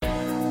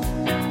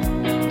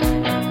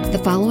The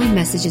following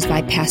message is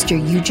by Pastor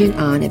Eugen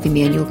Ahn of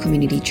Emmanuel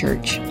Community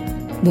Church.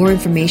 More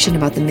information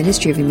about the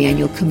ministry of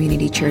Emmanuel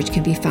Community Church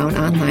can be found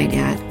online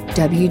at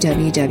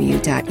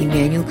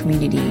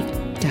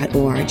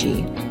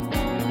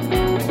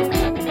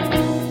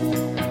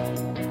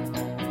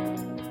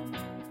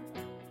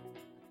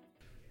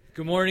www.emmanuelcommunity.org.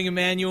 Good morning,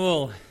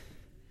 Emmanuel.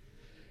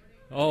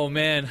 Oh,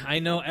 man, I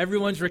know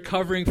everyone's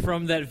recovering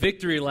from that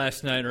victory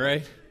last night,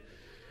 right?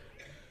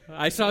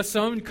 I saw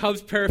some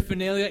Cubs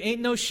paraphernalia.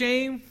 Ain't no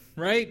shame,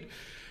 right?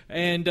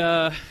 And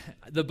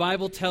the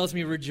Bible tells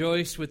me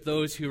rejoice with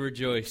those who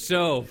rejoice.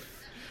 So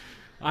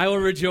I will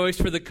rejoice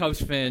for the Cubs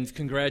fans.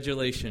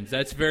 Congratulations.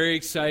 That's very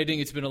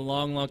exciting. It's been a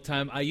long, long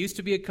time. I used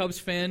to be a Cubs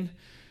fan.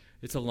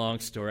 It's a long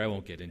story. I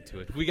won't get into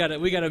it. We got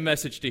a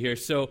message to hear.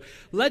 So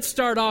let's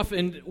start off,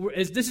 and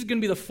as this is going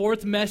to be the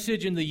fourth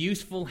message in the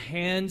Useful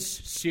Hands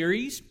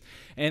series,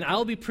 and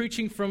I'll be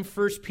preaching from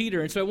 1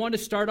 Peter. And so I want to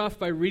start off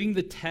by reading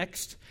the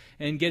text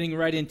and getting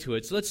right into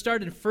it. So let's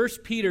start in 1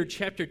 Peter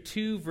chapter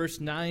 2,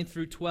 verse 9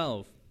 through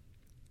 12.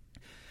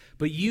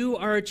 But you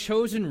are a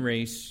chosen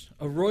race,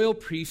 a royal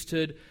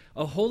priesthood,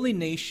 a holy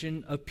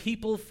nation, a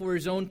people for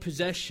his own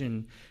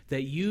possession,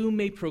 that you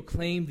may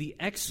proclaim the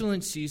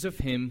excellencies of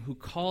him who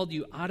called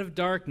you out of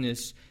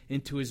darkness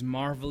into his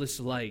marvelous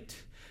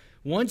light.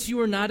 Once you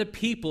were not a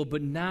people,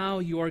 but now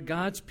you are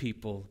God's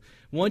people.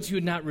 Once you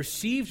had not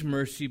received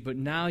mercy, but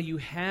now you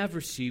have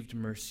received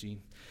mercy.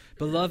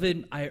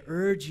 Beloved, I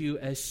urge you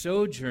as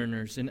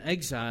sojourners and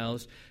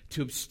exiles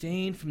to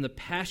abstain from the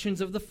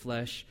passions of the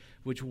flesh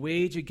which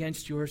wage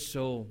against your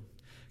soul.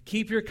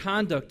 Keep your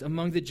conduct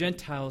among the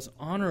Gentiles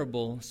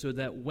honorable, so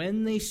that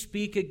when they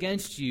speak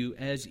against you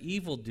as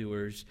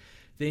evildoers,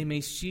 they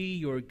may see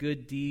your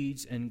good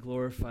deeds and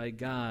glorify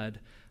God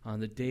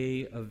on the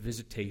day of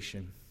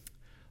visitation.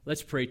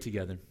 Let's pray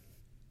together.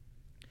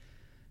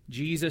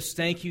 Jesus,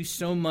 thank you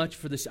so much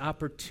for this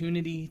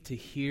opportunity to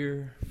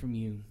hear from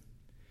you.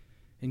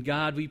 And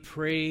God, we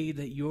pray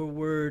that your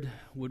word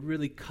would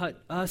really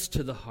cut us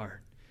to the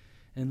heart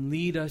and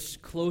lead us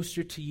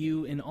closer to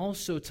you, and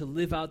also to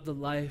live out the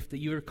life that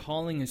you are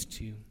calling us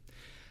to.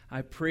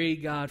 I pray,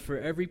 God, for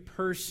every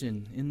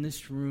person in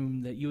this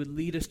room, that you would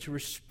lead us to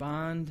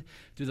respond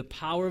through the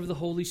power of the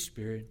Holy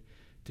Spirit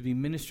to be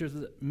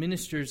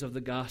ministers of the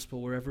gospel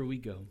wherever we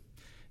go.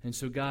 And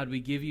so, God, we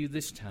give you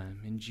this time.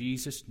 In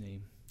Jesus'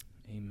 name,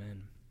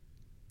 amen.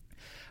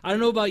 I don't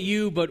know about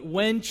you, but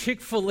when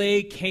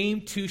Chick-fil-A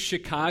came to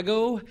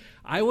Chicago,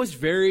 I was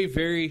very,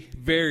 very,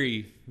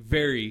 very,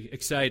 very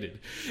excited.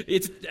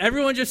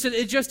 Everyone just said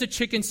it's just a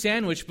chicken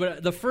sandwich,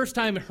 but the first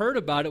time I heard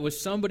about it was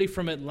somebody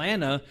from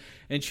Atlanta,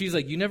 and she's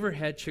like, "You never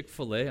had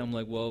Chick-fil-A?" I'm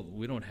like, "Well,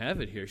 we don't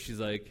have it here." She's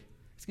like,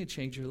 "It's going to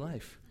change your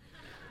life."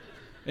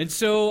 And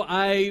so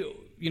I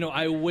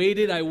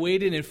waited,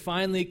 and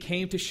finally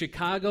came to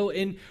Chicago.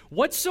 And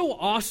what's so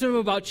awesome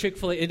about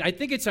Chick-fil-A, and I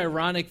think it's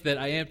ironic that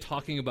I am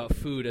talking about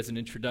food as an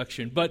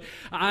introduction, but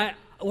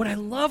what I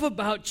love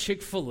about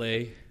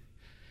Chick-fil-A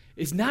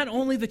is not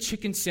only the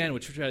chicken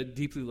sandwich, which I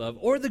deeply love,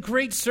 or the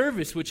great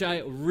service, which I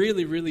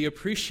really, really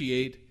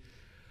appreciate,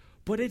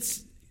 but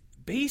it's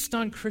based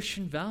on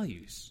Christian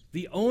values.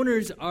 The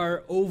owners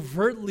are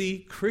overtly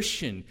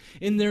Christian.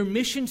 In their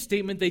mission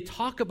statement, they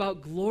talk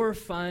about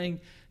glorifying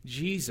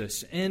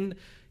Jesus. And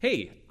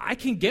hey, I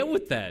can get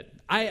with that.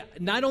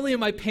 Not only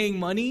am I paying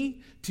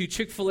money to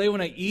Chick-fil-A when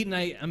I eat and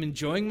I'm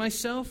enjoying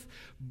myself,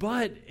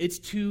 but it's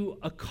to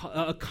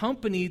a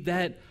company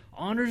that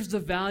honors the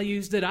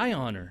values that I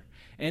honor.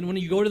 And when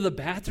you go to the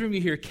bathroom, you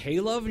hear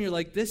K-Love, and you're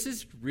like, this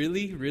is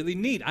really, really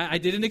neat. I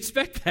didn't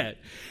expect that.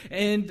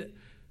 And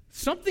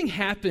something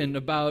happened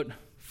about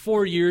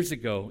 4 years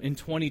ago in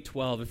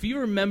 2012. If you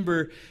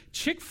remember,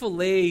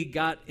 Chick-fil-A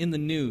got in the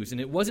news, and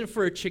it wasn't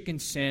for a chicken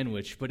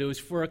sandwich, but it was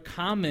for a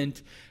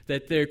comment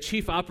that their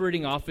chief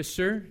operating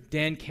officer,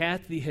 Dan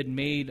Cathy, had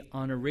made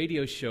on a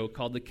radio show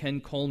called The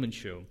Ken Coleman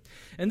Show.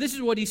 And this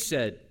is what he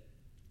said.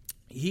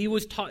 It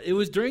was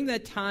during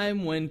that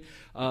time when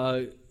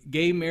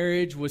gay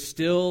marriage was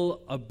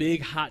still a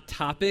big hot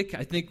topic.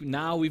 I think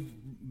now we've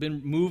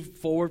been moved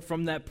forward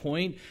from that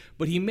point.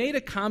 But he made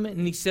a comment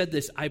and he said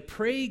this: "I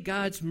pray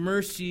God's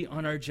mercy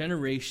on our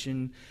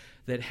generation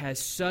that has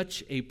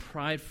such a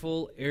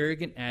prideful,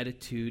 arrogant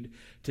attitude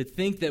to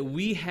think that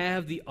we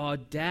have the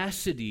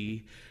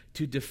audacity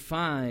to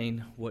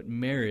define what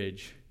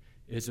marriage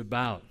is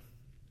about."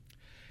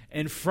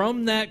 And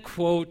from that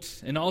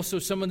quote, and also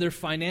some of their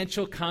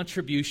financial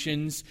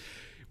contributions,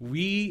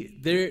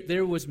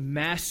 there was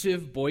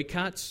massive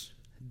boycotts.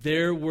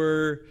 There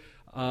were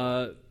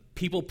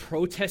people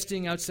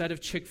protesting outside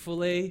of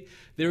Chick-fil-A.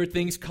 There were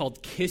things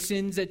called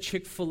kiss-ins at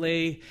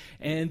Chick-fil-A.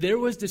 And there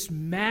was this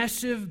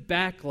massive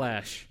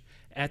backlash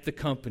at the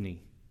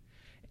company.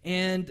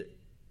 And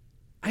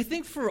I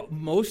think for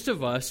most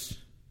of us,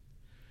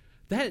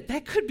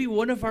 that could be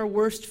one of our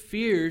worst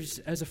fears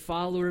as a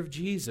follower of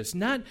Jesus.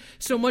 Not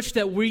so much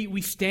that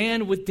we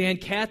stand with Dan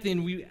Cathy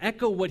and we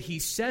echo what he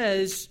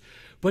says,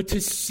 but to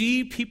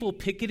see people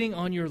picketing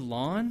on your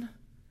lawn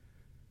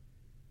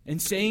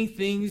and saying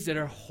things that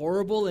are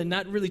horrible and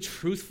not really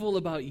truthful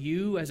about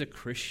you as a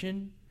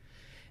Christian.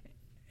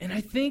 And I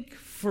think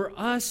for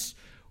us,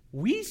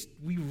 we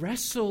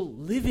wrestle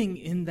living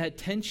in that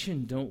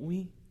tension, don't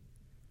we?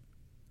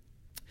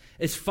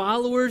 As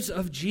followers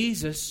of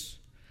Jesus,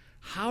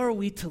 how are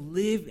we to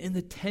live in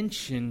the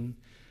tension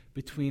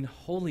between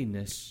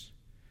holiness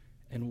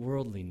and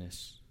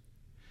worldliness?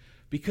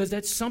 Because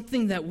that's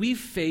something that we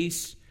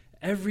face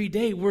every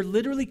day. We're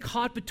literally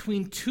caught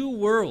between two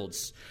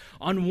worlds.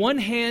 On one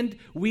hand,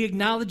 we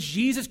acknowledge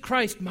Jesus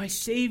Christ, my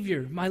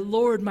Savior, my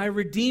Lord, my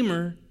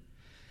Redeemer,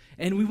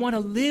 and we want to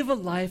live a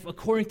life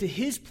according to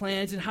His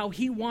plans and how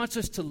He wants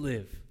us to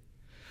live.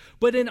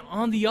 But then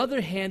on the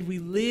other hand, we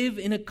live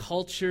in a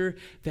culture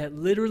that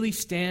literally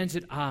stands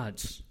at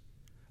odds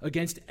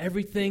against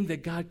everything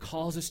that God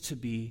calls us to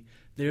be.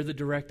 They're the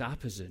direct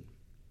opposite.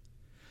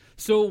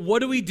 So what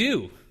do we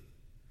do?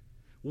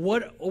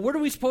 What are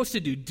we supposed to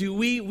do?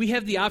 We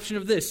have the option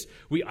of this.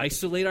 We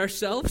isolate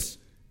ourselves.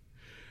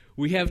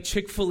 We have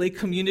Chick-fil-A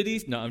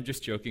communities. No, I'm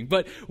just joking.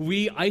 But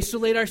we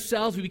isolate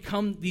ourselves. We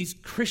become these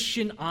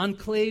Christian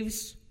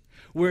enclaves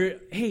where,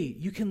 hey,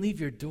 you can leave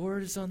your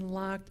doors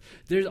unlocked.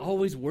 There's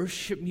always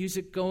worship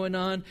music going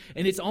on.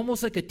 And it's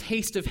almost like a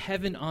taste of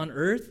heaven on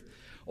earth.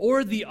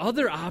 Or the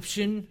other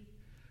option,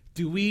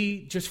 do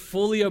we just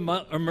fully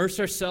immerse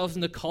ourselves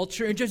in the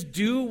culture and just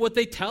do what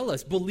they tell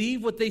us,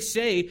 believe what they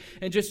say,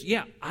 and just,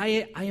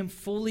 I am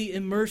fully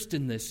immersed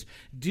in this.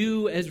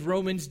 Do as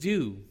Romans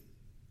do.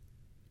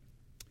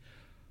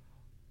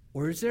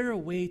 Or is there a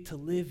way to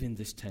live in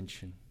this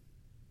tension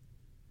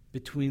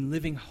between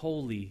living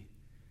holy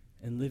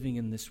and living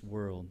in this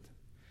world?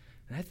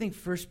 And I think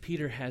 1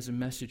 Peter has a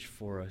message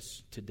for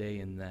us today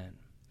in that.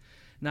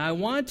 Now, I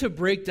want to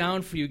break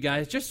down for you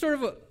guys just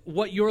sort of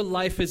what your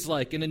life is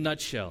like in a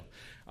nutshell.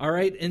 All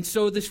right? And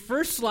so this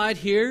first slide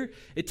here,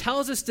 it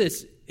tells us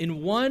this.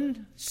 In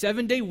one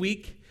 7-day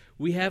week,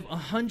 we have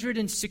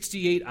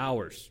 168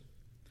 hours.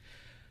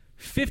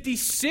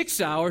 56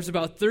 hours,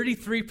 about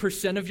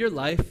 33% of your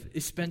life,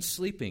 is spent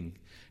sleeping.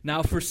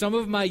 Now, for some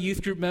of my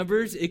youth group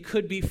members, it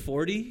could be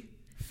 40,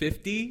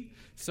 50,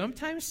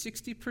 sometimes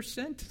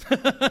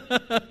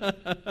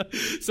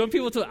 60%. Some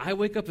people tell me, I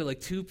wake up at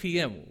like 2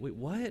 p.m. Wait,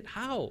 what?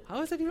 How?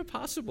 How is that even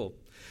possible?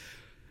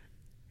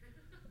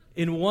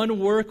 In one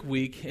work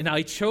week, and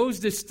I chose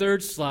this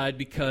third slide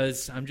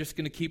because I'm just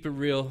going to keep it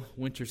real,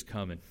 winter's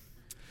coming.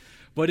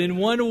 But in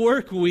one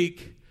work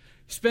week,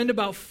 spend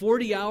about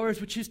 40 hours,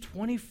 which is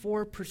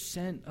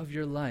 24% of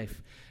your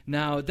life.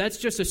 Now, that's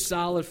just a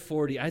solid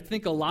 40. I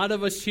think a lot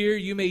of us here,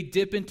 you may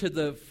dip into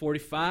the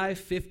 45,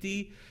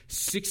 50,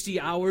 60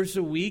 hours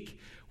a week,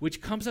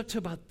 which comes up to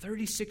about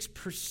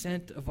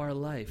 36% of our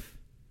life.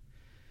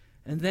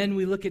 And then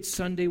we look at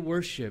Sunday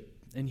worship,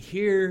 and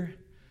here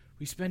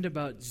we spend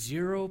about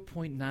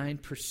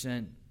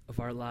 0.9% of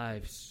our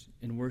lives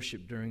in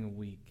worship during a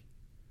week.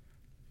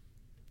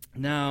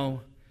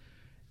 Now,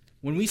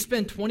 when we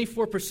spend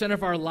 24%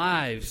 of our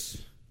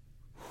lives,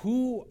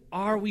 who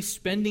are we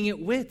spending it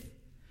with?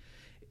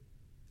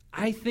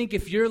 I think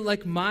if you're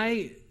like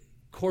my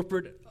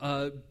corporate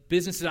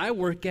business that I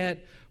work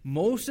at,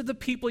 most of the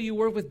people you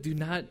work with do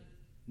not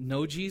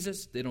know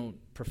Jesus. They don't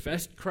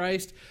profess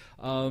Christ.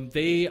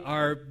 They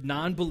are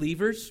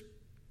non-believers.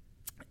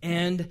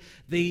 And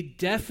they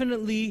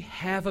definitely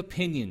have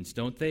opinions,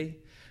 don't they?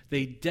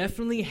 They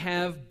definitely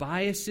have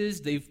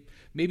biases. They've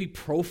maybe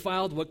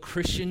profiled what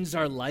Christians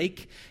are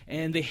like,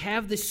 and they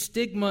have this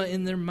stigma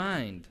in their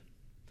mind.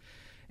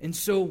 And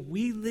so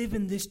we live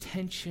in this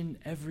tension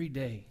every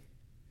day.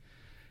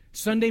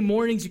 Sunday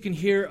mornings, you can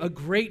hear a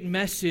great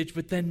message,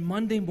 but then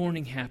Monday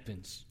morning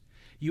happens.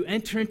 You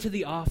enter into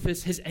the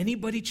office. Has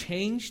anybody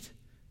changed?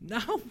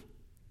 No.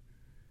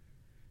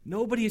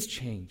 Nobody has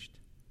changed.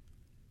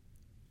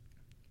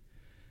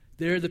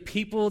 There are the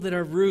people that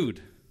are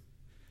rude.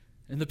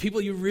 And the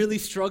people you really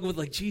struggle with,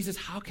 like, Jesus,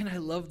 how can I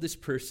love this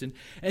person?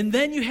 And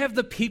then you have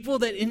the people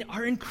that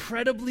are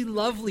incredibly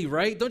lovely,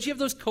 right? Don't you have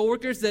those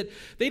coworkers that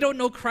they don't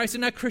know Christ,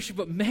 they're not Christian,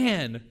 but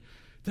man,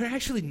 they're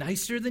actually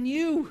nicer than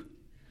you.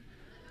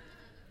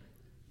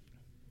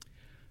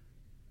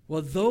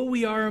 Well, though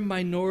we are a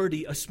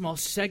minority, a small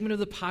segment of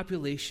the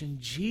population,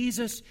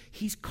 Jesus,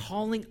 He's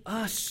calling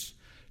us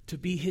to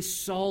be His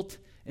salt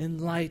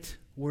and light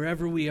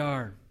wherever we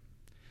are.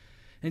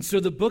 And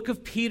so the book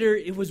of Peter,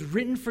 it was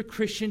written for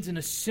Christians in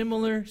a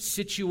similar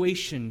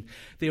situation.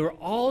 They were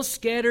all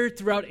scattered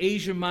throughout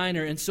Asia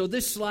Minor. And so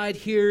this slide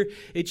here,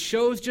 it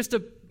shows just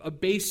a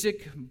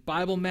basic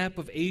Bible map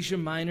of Asia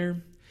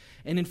Minor.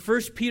 And in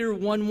 1 Peter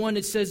 1:1,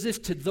 it says this,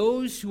 to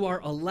those who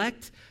are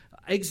elect,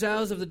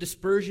 exiles of the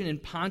dispersion in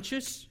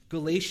Pontus,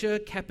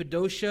 Galatia,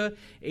 Cappadocia,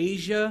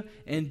 Asia,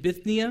 and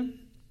Bithynia.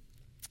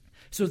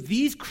 So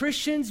these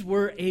Christians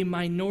were a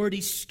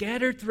minority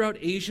scattered throughout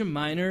Asia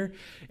Minor,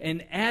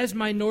 and as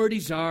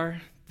minorities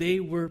are, they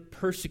were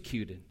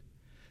persecuted.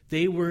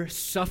 They were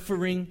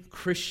suffering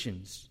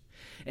Christians.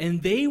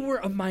 And they were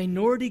a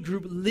minority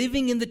group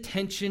living in the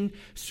tension,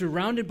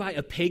 surrounded by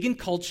a pagan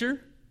culture,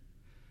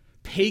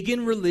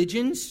 pagan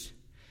religions,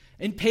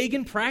 and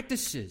pagan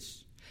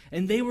practices.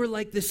 And they were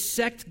like this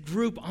sect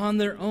group on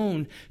their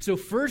own. So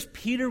 1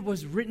 Peter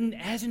was written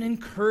as an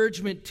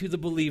encouragement to the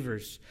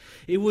believers.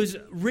 It was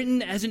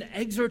written as an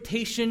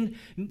exhortation.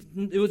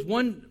 It was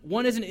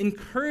one as an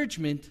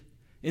encouragement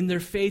in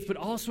their faith, but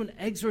also an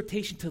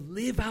exhortation to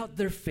live out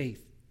their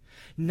faith.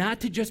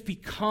 Not to just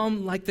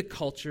become like the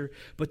culture,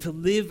 but to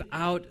live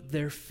out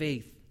their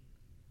faith.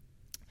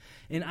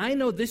 And I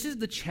know this is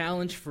the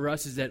challenge for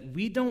us, is that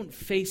we don't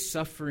face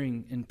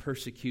suffering and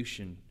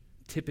persecution,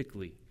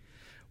 typically.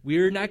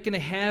 We're not going to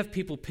have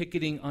people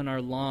picketing on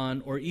our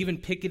lawn or even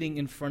picketing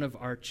in front of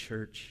our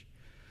church.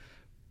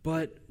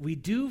 But we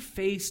do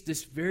face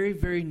this very,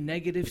 very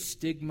negative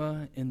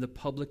stigma in the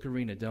public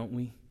arena, don't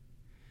we?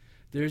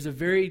 There's a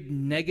very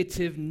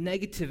negative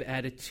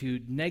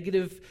attitude,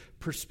 negative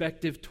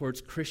perspective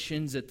towards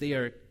Christians, that they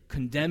are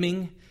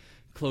condemning,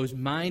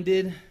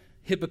 closed-minded,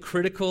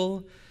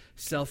 hypocritical,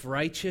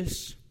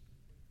 self-righteous.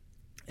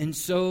 And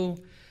so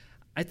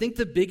I think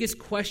the biggest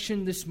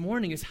question this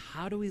morning is,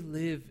 how do we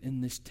live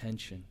in this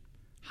tension?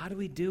 How do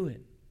we do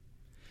it?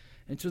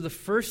 And so the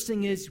first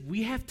thing is,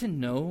 we have to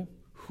know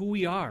who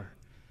we are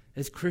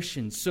as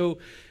Christians. So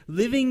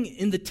living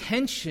in the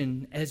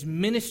tension as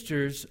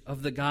ministers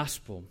of the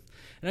gospel.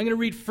 And I'm going to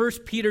read 1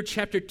 Peter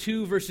chapter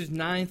 2, verses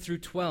 9 through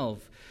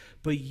 12.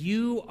 But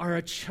you are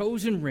a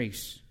chosen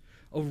race,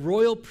 a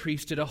royal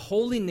priesthood, a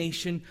holy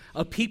nation,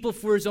 a people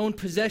for his own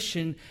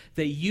possession,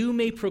 that you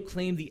may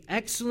proclaim the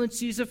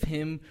excellencies of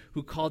him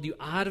who called you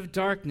out of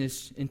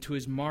darkness into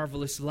his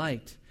marvelous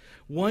light.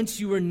 Once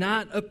you were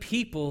not a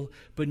people,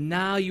 but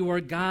now you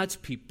are God's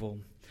people.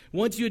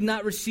 Once you had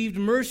not received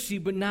mercy,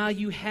 but now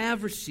you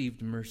have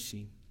received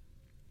mercy.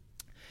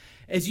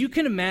 As you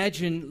can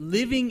imagine,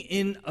 living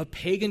in a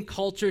pagan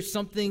culture,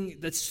 something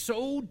that's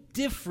so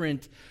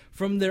different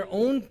from their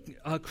own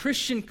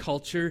Christian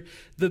culture,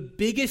 the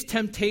biggest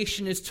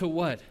temptation is to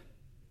what?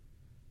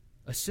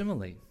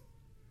 Assimilate,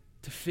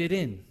 to fit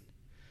in.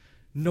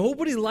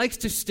 Nobody likes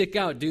to stick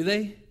out, do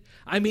they?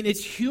 I mean,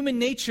 it's human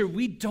nature.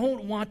 We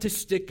don't want to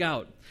stick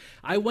out.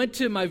 I went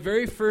to my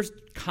very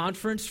first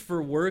conference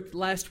for work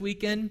last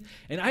weekend,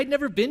 and I'd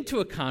never been to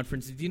a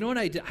conference. Do you know what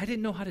I did? I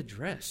didn't know how to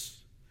dress.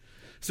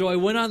 So I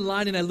went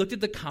online and I looked at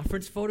the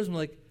conference photos and I'm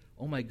like,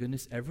 oh my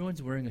goodness,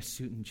 everyone's wearing a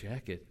suit and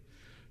jacket.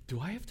 Do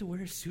I have to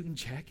wear a suit and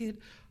jacket?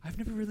 I've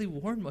never really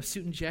worn a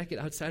suit and jacket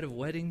outside of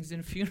weddings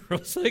and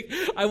funerals.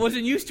 I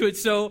wasn't used to it.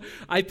 So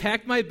I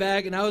packed my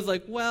bag and I was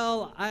like,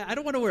 well, I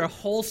don't want to wear a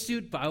whole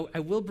suit, but I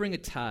will bring a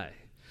tie.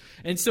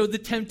 And so the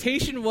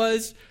temptation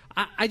was,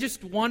 I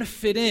just want to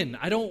fit in.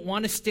 I don't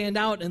want to stand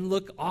out and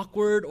look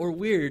awkward or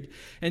weird.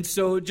 And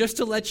so just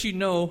to let you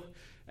know,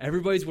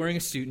 everybody's wearing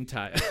a suit and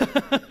tie.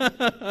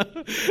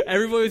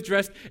 Everybody was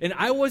dressed. And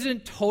I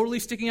wasn't totally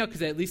sticking out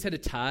because I at least had a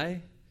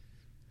tie.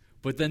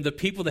 But then the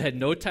people that had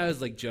no tie, I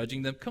was like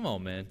judging them. Come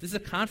on, man. This is a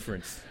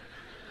conference.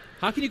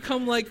 How can you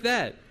come like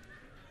that?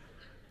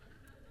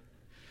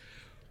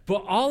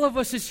 But all of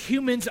us as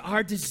humans,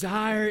 our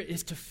desire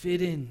is to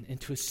fit in and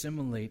to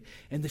assimilate.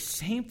 And the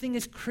same thing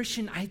as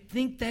Christian, I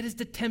think that is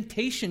the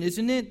temptation,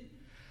 isn't it?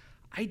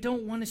 I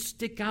don't want to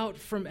stick out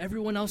from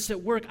everyone else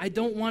at work. I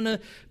don't want to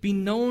be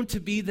known to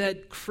be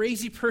that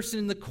crazy person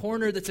in the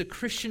corner that's a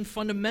Christian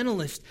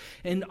fundamentalist.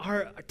 And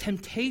our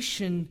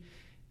temptation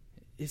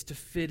is to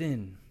fit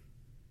in.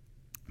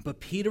 But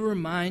Peter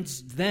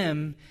reminds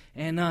them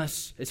and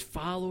us, as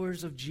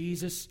followers of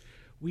Jesus,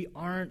 we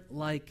aren't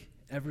like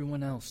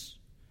everyone else.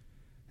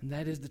 And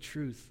that is the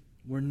truth.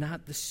 We're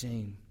not the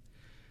same.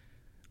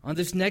 On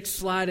this next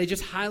slide, I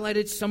just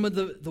highlighted some of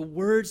the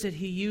words that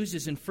he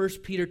uses in 1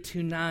 Peter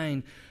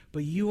 2:9.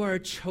 But you are a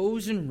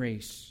chosen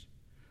race,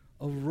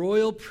 a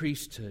royal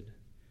priesthood,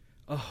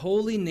 a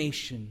holy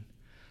nation,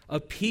 a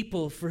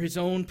people for his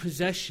own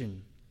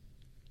possession,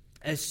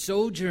 as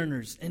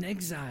sojourners and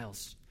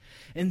exiles.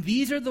 And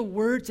these are the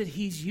words that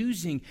he's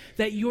using,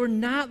 that you're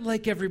not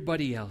like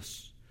everybody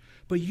else,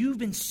 but you've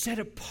been set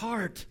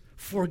apart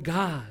for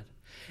God.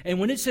 And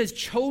when it says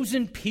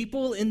chosen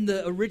people in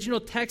the original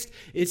text,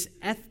 it's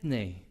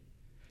ethne.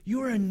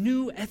 You are a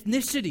new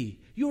ethnicity.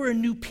 You are a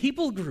new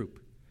people group.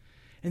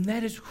 And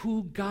that is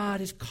who God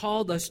has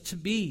called us to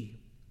be.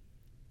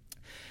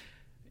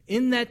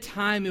 In that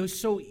time, it was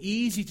so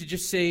easy to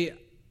just say,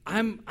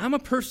 I'm a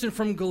person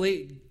from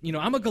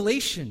I'm a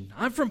Galatian.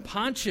 I'm from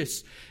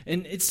Pontus.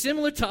 And it's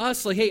similar to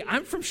us, like, hey,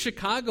 I'm from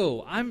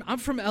Chicago. I'm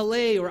from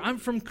LA, or I'm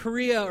from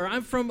Korea, or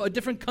I'm from a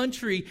different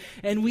country.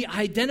 And we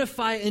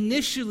identify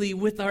initially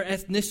with our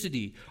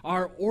ethnicity,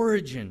 our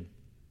origin.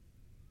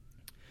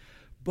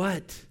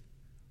 But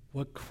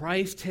what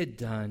Christ had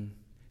done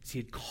is he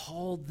had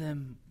called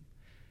them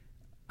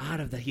out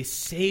of that. He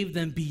saved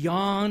them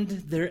beyond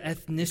their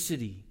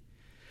ethnicity.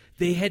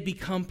 They had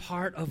become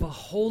part of a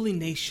holy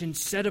nation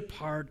set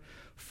apart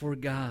for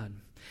God.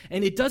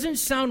 And it doesn't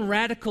sound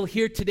radical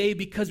here today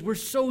because we're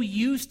so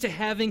used to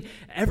having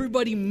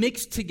everybody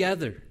mixed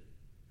together.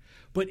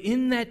 But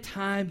in that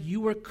time,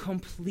 you were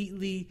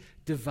completely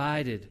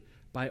divided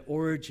by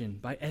origin,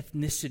 by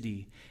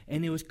ethnicity,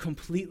 and it was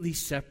completely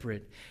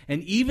separate.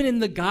 And even in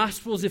the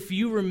Gospels, if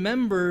you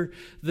remember,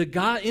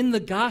 in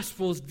the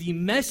Gospels, the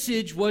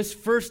message was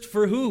first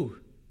for who?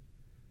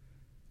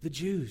 The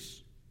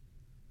Jews.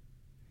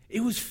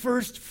 It was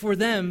first for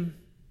them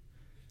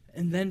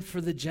and then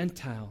for the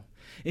Gentile.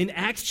 In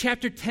Acts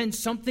chapter 10,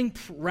 something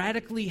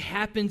radically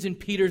happens in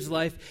Peter's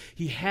life.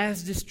 He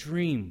has this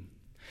dream.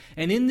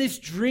 And in this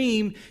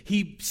dream,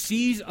 he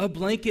sees a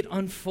blanket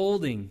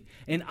unfolding.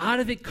 And out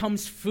of it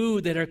comes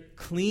food that are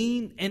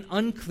clean and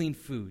unclean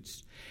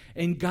foods.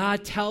 And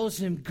God tells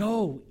him,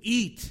 go,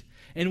 eat.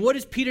 And what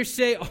does Peter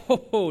say?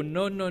 Oh,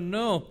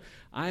 no.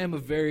 I am a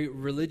very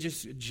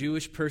religious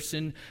Jewish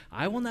person.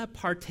 I will not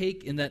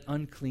partake in that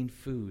unclean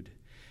food.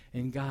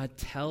 And God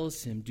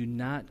tells him, do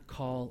not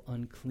call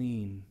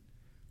unclean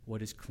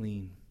what is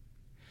clean.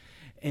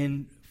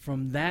 And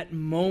from that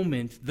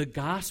moment, the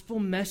gospel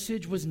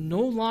message was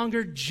no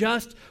longer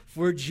just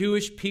for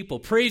Jewish people.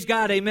 Praise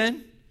God,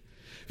 amen?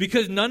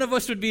 Because none of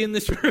us would be in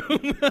this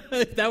room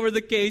if that were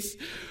the case.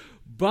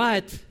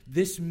 But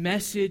this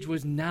message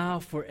was now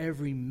for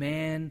every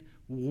man,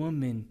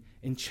 woman,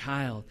 and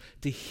child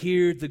to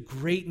hear the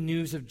great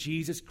news of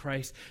Jesus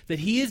Christ, that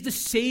he is the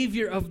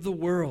Savior of the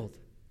world.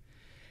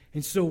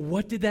 And so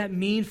what did that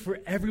mean for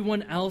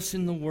everyone else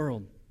in the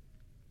world?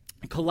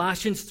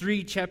 Colossians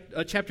 3,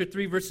 chapter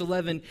 3, verse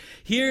 11,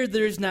 here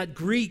there is not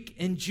Greek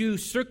and Jew,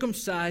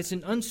 circumcised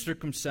and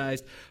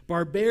uncircumcised,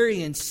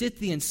 barbarian,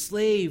 Scythian,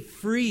 slave,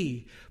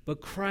 free, but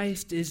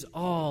Christ is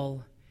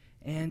all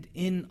and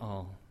in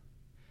all.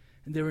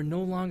 And there are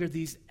no longer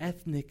these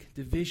ethnic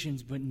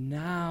divisions, but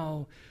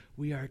now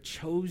we are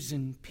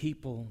chosen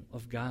people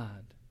of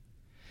God.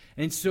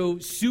 And so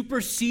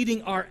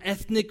superseding our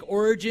ethnic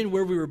origin,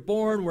 where we were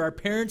born, where our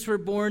parents were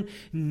born,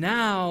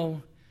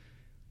 now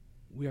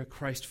we are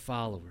Christ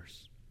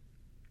followers.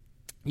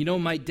 You know,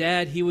 my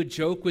dad, he would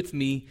joke with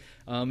me,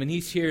 and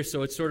he's here,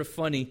 so it's sort of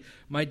funny.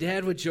 My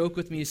dad would joke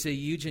with me and say,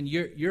 Eugen,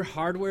 your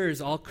hardware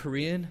is all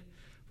Korean,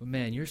 but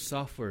man, your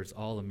software is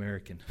all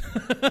American.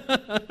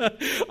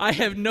 I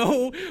have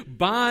no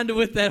bond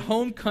with that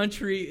home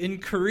country in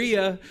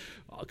Korea,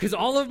 because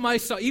all of my,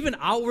 even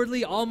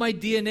outwardly, all my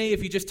DNA,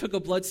 if you just took a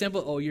blood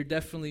sample, oh, you're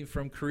definitely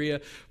from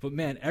Korea. But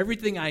man,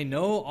 everything I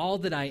know, all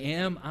that I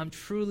am, I'm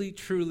truly,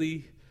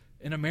 truly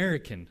an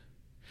American.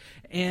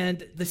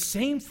 And the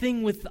same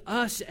thing with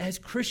us as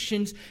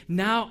Christians.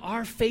 Now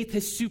our faith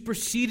has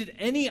superseded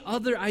any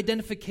other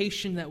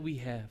identification that we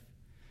have.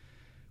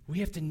 We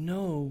have to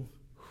know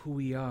who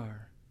we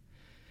are.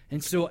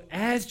 And so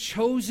as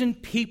chosen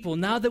people,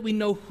 now that we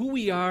know who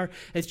we are,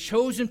 as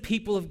chosen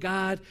people of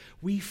God,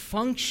 we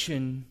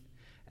function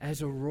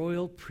as a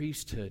royal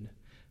priesthood,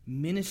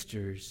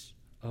 ministers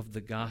of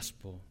the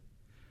gospel.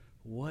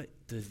 What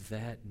does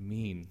that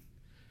mean?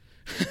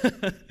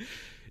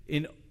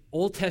 In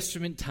Old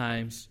Testament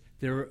times,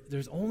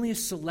 there's only a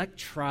select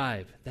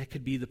tribe that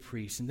could be the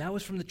priest, and that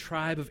was from the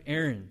tribe of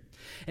Aaron.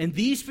 And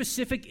these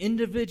specific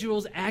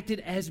individuals acted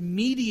as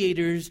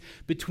mediators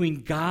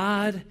between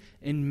God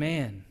and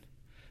man.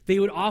 They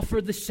would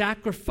offer the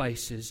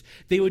sacrifices.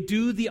 They would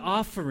do the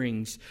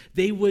offerings.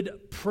 They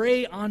would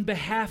pray on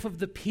behalf of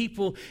the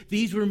people.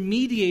 These were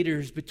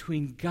mediators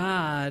between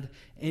God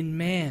and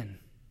man.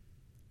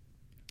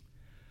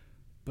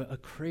 But a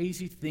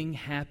crazy thing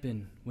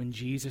happened when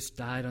Jesus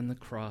died on the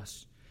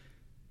cross.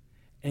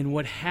 And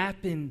what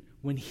happened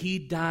when he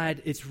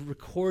died, it's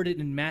recorded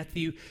in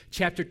Matthew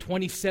chapter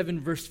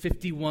 27, verse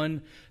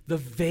 51. The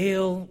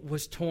veil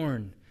was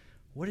torn.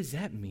 What does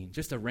that mean?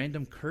 Just a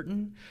random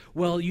curtain?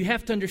 Well, you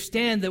have to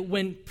understand that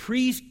when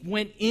priests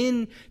went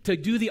in to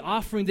do the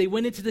offering, they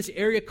went into this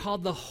area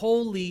called the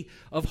Holy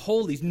of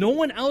Holies. No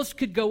one else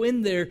could go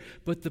in there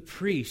but the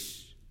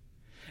priests.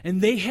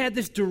 And they had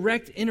this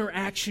direct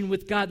interaction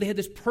with God. They had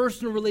this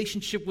personal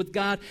relationship with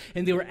God,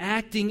 and they were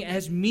acting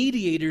as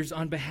mediators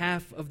on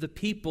behalf of the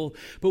people.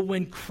 But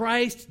when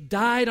Christ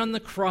died on the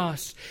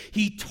cross,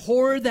 he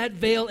tore that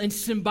veil, and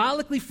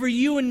symbolically for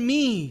you and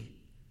me,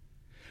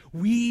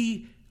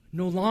 we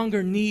no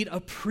longer need a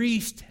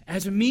priest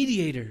as a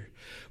mediator.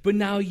 But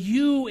now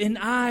you and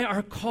I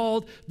are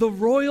called the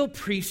royal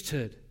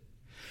priesthood.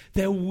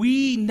 That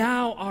we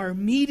now are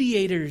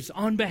mediators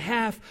on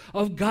behalf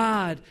of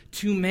God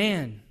to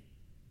man.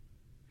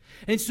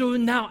 And so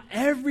now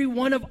every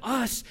one of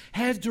us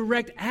has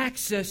direct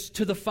access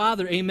to the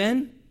Father.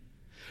 Amen?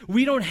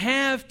 We don't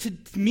have to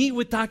meet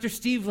with Dr.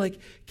 Steve like,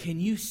 can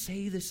you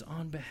say this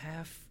on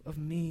behalf of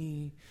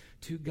me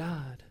to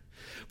God?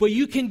 But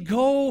you can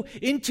go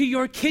into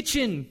your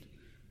kitchen.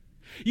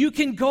 You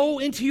can go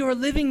into your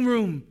living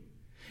room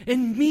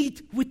and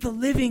meet with the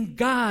living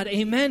God.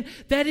 Amen?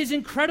 That is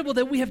incredible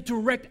that we have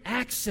direct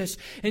access.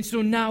 And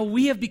so now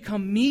we have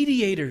become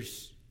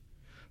mediators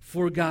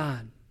for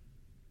God.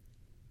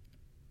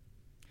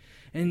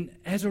 And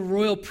as a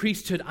royal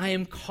priesthood, I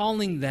am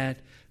calling that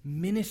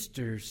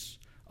ministers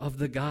of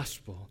the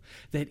gospel.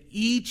 That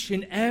each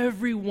and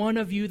every one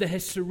of you that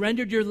has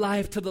surrendered your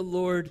life to the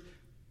Lord,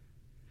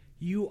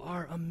 you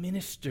are a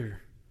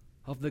minister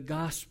of the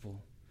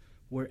gospel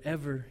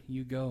wherever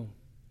you go.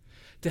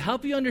 To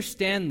help you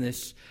understand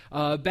this,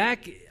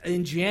 back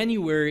in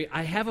January,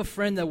 I have a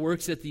friend that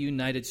works at the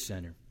United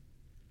Center.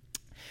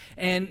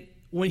 And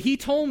when he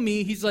told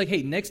me, he's like,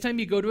 hey, next time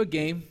you go to a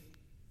game,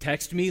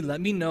 text me, let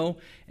me know,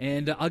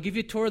 and I'll give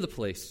you a tour of the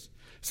place.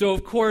 So,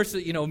 of course,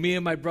 me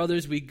and my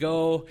brothers, we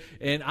go,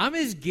 and I'm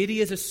as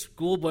giddy as a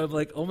schoolboy. I'm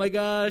like, oh, my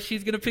gosh,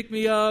 he's going to pick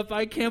me up.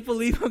 I can't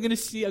believe I'm going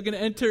to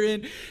enter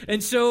in.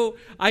 And so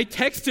I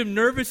text him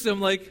nervous. I'm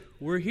like,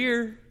 we're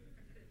here.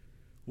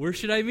 Where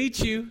should I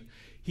meet you?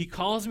 He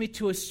calls me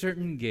to a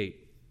certain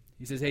gate.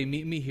 He says, hey,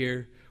 meet me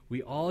here.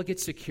 We all get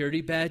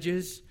security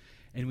badges,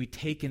 and we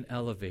take an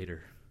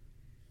elevator.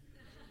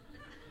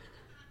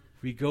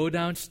 We go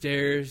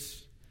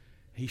downstairs.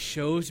 He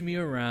shows me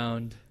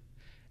around.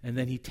 And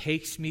then he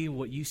takes me,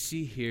 what you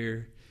see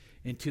here,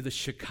 into the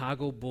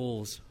Chicago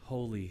Bulls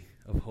Holy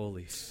of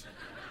Holies.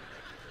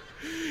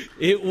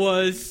 It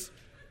was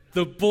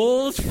the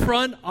Bulls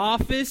front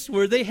office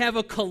where they have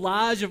a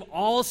collage of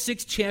all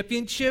 6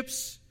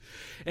 championships.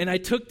 And I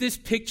took this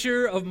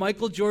picture of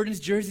Michael Jordan's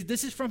jersey.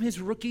 This is from his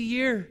rookie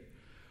year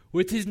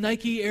with his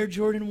Nike Air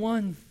Jordan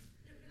 1.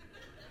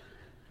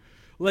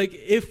 Like,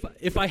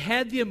 if I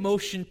had the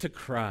emotion to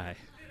cry,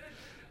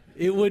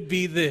 it would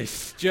be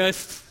this.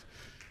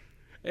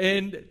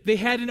 And they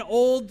had an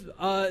old,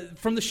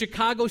 from the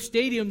Chicago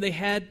Stadium, they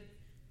had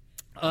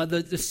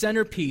the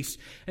centerpiece.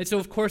 And so,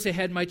 of course, I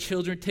had my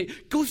children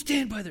go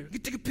stand by there,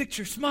 take a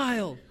picture,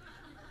 smile.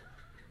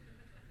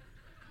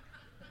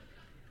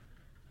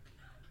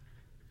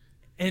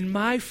 And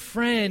my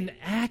friend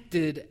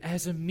acted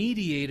as a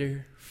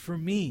mediator for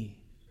me.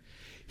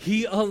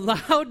 He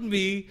allowed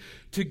me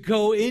to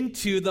go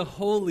into the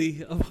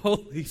Holy of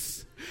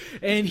Holies.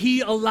 And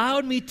he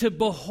allowed me to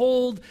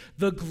behold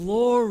the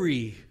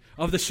glory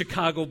of the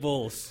Chicago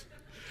Bulls.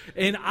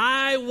 And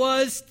I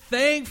was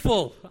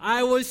thankful.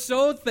 I was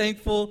so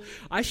thankful.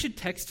 I should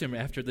text him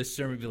after this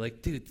sermon and be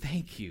like, dude,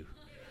 thank you.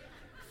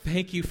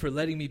 Thank you for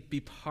letting me be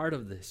part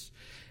of this.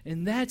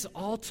 And that's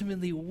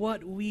ultimately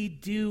what we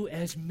do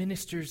as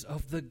ministers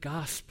of the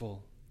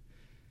gospel.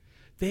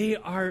 We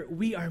are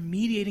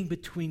mediating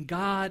between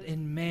God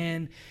and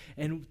man,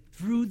 and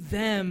through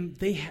them,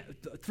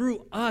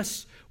 through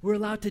us, we're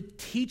allowed to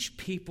teach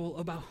people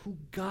about who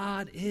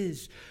God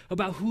is,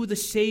 about who the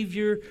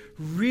Savior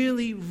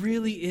really,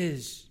 really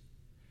is.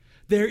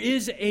 There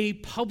is a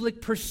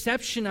public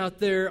perception out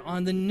there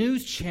on the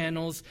news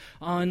channels,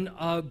 on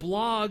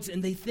blogs,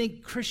 and they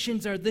think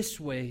Christians are this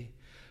way.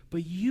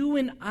 But you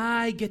and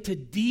I get to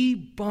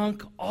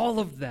debunk all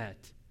of that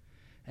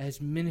as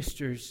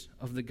ministers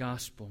of the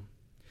gospel.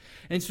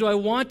 And so I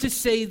want to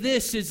say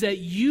this, is that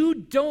you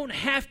don't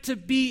have to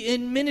be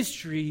in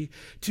ministry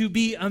to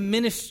be a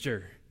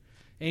minister.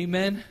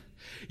 Amen?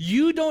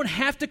 You don't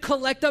have to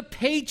collect a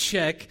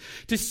paycheck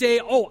to say,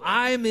 oh,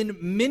 I'm in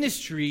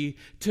ministry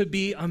to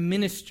be a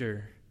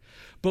minister.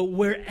 But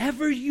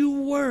wherever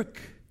you work,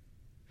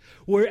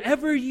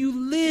 wherever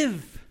you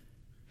live,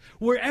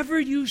 wherever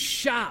you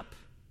shop,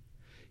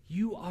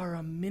 you are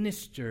a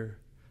minister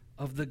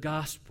of the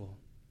gospel.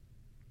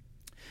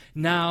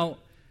 Now,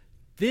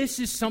 this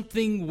is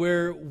something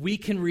where we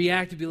can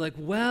react and be like,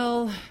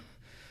 well,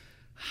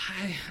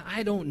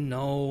 I don't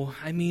know.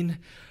 I mean,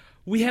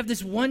 we have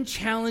this one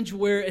challenge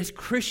where as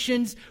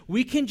Christians,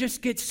 we can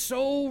just get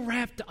so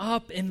wrapped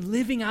up in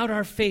living out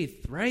our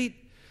faith, right?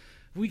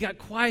 We got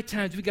quiet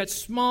times, we got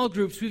small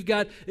groups, we've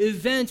got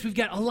events, we've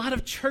got a lot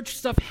of church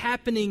stuff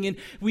happening, and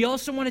we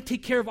also want to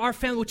take care of our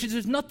family, which is,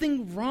 there's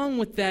nothing wrong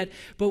with that,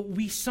 but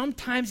we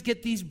sometimes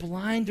get these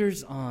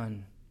blinders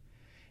on,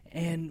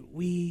 and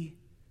we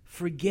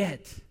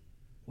forget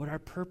what our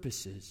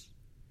purpose is,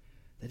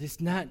 that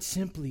it's not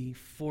simply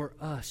for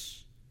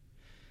us.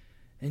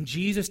 And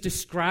Jesus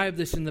described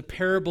this in the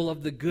parable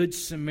of the Good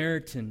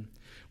Samaritan,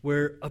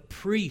 where a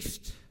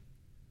priest,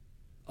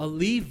 a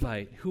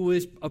Levite, who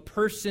is a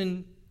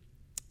person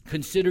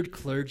considered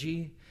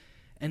clergy,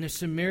 and a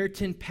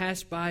Samaritan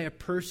passed by a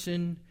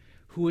person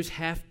who was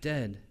half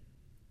dead.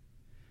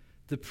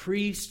 The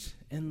priest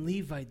and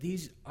Levite,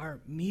 these are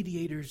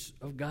mediators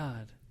of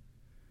God.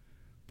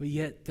 But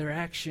yet their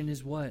action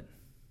is what?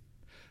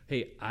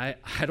 Hey, I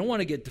don't want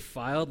to get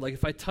defiled. Like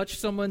if I touch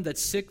someone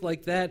that's sick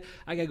like that,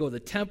 I got to go to the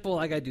temple,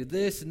 I got to do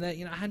this and that.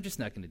 I'm just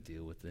not going to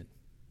deal with it.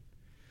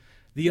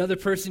 The other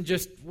person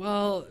just,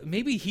 well,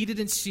 maybe he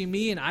didn't see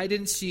me and I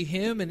didn't see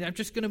him, and I'm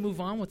just going to move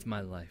on with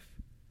my life.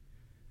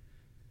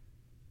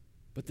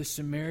 But the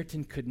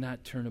Samaritan could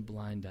not turn a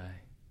blind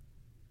eye.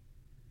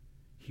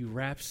 He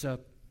wraps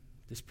up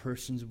this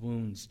person's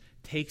wounds,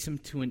 takes him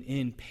to an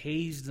inn,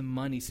 pays the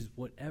money, says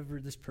whatever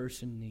this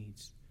person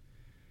needs.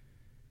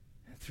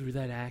 And through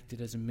that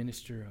acted as a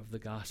minister of the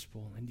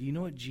gospel. And do you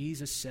know what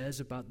Jesus says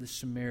about the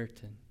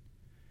Samaritan?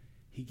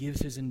 He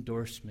gives his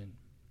endorsement.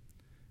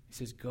 He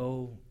says,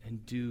 go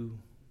and do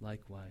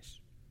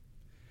likewise.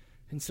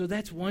 And so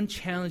that's one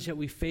challenge that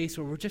we face,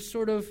 where we're just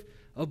sort of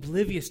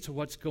oblivious to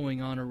what's going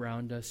on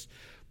around us.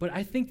 But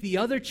I think the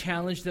other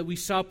challenge that we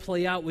saw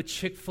play out with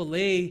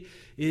Chick-fil-A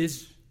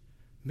is,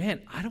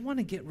 man, I don't want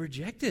to get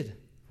rejected,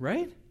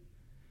 right?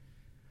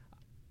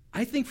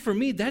 I think for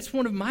me, that's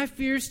one of my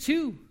fears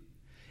too.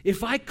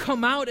 If I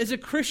come out as a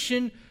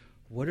Christian,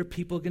 what are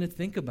people going to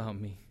think about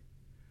me?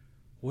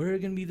 What are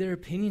going to be their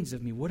opinions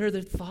of me? What are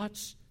their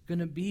thoughts going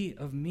to be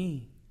of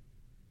me?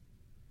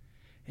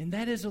 And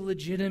that is a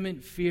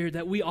legitimate fear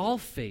that we all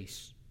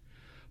face.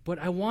 But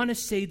I want to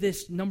say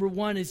this. Number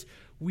one is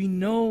we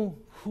know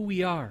who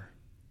we are.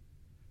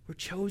 We're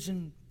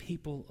chosen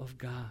people of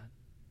God.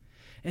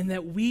 And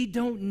that we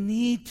don't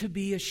need to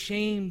be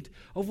ashamed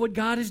of what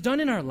God has done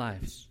in our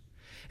lives.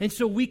 And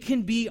so we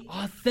can be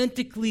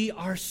authentically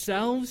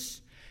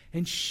ourselves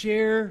and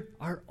share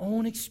our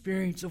own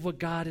experience of what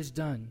God has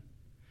done.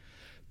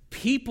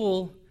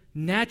 People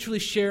naturally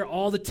share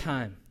all the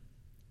time.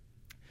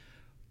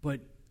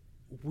 But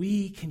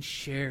we can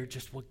share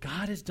just what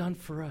God has done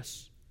for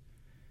us.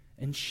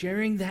 And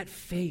sharing that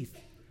faith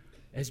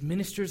as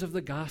ministers of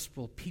the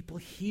gospel, people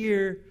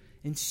hear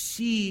and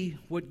see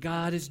what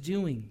God is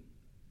doing.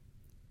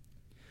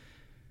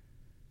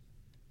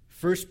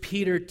 1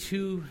 Peter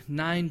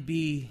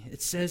 2:9b,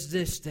 it says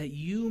this, that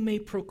you may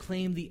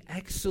proclaim the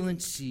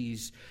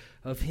excellencies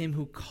of him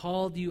who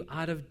called you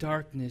out of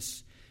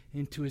darkness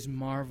into his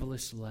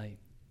marvelous light.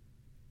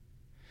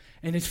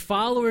 And as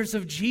followers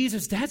of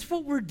Jesus, that's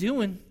what we're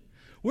doing.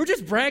 We're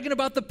just bragging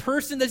about the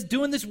person that's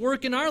doing this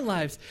work in our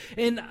lives.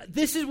 And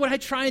this is what I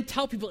try and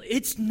tell people.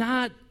 It's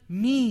not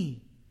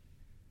me.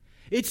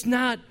 It's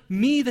not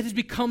me that has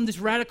become this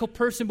radical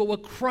person, but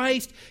what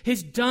Christ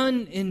has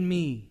done in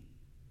me.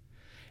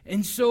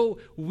 And so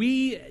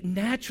we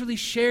naturally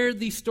share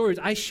these stories.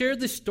 I shared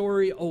this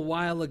story a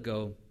while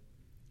ago.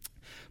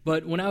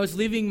 But when I was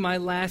leaving my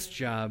last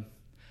job,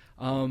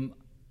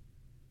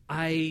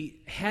 I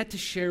had to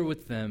share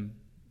with them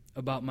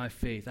about my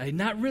faith. I had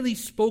not really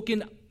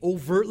spoken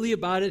overtly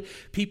about it.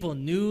 People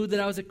knew that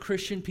I was a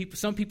Christian.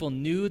 Some people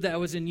knew that I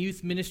was in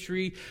youth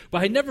ministry,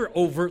 but I never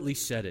overtly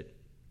said it.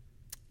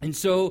 And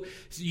so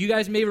you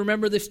guys may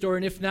remember this story,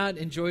 and if not,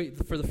 enjoy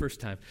it for the first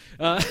time.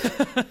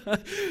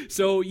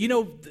 So,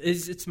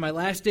 it's my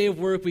last day of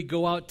work. We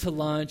go out to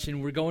lunch,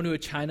 and we're going to a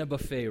China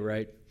buffet,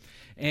 right?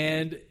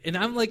 And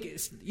I'm like,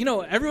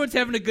 everyone's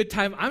having a good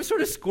time. I'm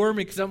sort of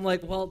squirming because I'm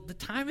like, well, the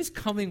time is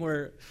coming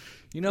where,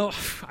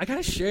 I got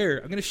to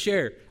share. I'm going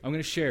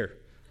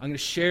to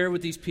share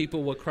with these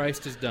people what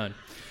Christ has done.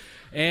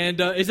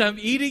 And as I'm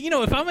eating,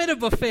 if I'm at a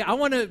buffet, I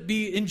want to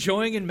be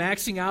enjoying and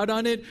maxing out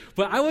on it.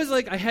 But I was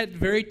like, I had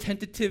very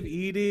tentative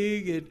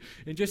eating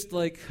and just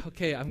like,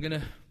 okay, I'm going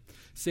to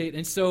say it.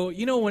 And so,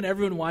 when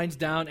everyone winds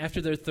down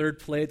after their third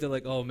plate, they're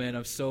like, oh man,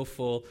 I'm so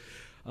full.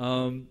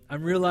 I'm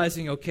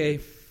realizing, okay,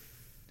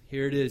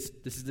 here it is.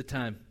 This is the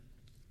time.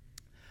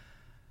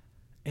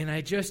 And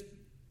I just,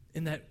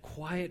 in that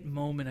quiet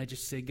moment, I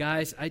just say,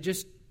 guys, I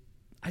just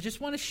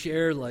want to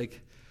share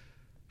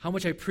how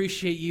much I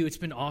appreciate you. It's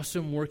been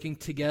awesome working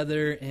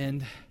together.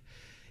 And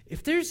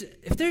if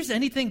there's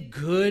anything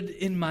good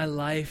in my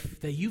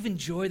life that you've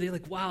enjoyed, that you're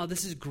like, wow,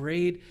 this is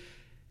great.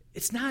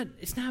 It's not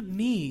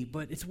me,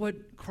 but it's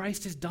what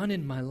Christ has done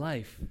in my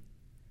life.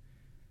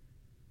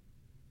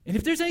 And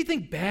if there's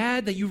anything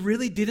bad that you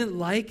really didn't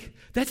like,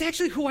 that's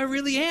actually who I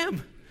really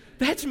am.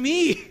 That's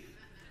me.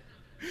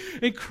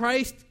 And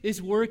Christ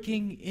is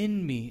working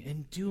in me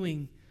and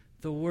doing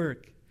the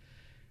work.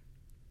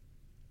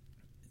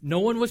 No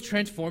one was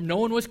transformed. No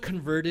one was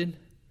converted.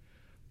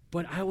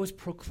 But I was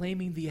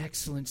proclaiming the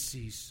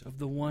excellencies of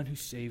the one who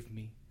saved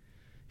me.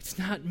 It's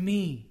not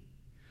me,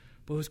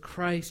 but it was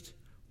Christ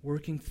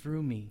working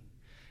through me.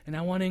 And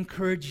I want to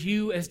encourage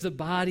you as the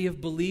body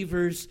of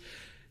believers,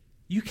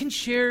 you can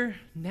share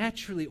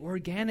naturally,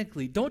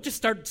 organically. Don't just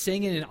start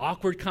saying it in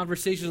awkward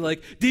conversations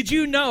like, did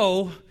you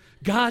know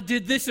God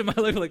did this in my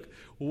life? Like,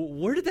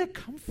 where did that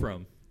come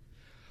from?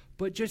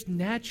 But just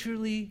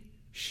naturally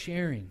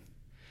sharing.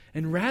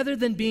 And rather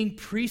than being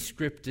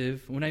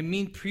prescriptive, when I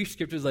mean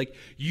prescriptive, like,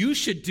 you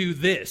should do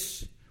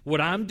this.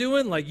 What I'm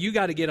doing, you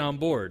got to get on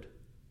board.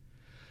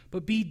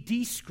 But be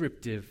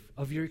descriptive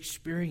of your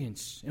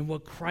experience and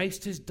what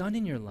Christ has done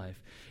in your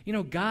life.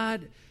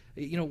 God,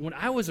 when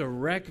I was a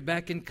wreck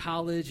back in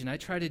college and I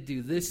tried to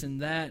do this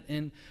and that,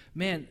 and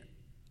man,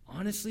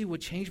 honestly,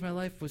 what changed my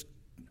life was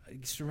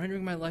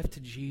surrendering my life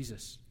to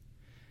Jesus.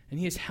 And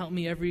he has helped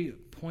me every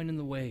point in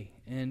the way.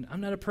 And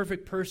I'm not a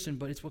perfect person,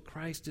 but it's what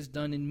Christ has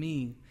done in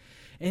me.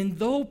 And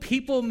though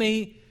people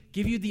may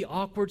give you the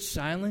awkward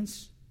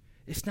silence,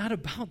 it's not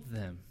about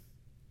them.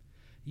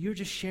 You're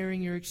just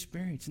sharing your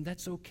experience, and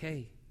that's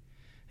okay.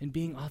 And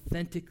being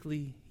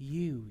authentically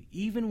you,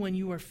 even when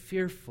you are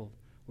fearful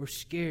or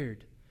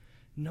scared,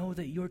 know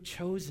that you're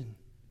chosen.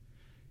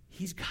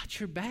 He's got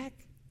your back.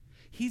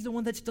 He's the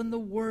one that's done the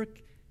work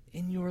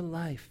in your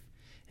life.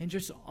 And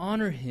just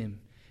honor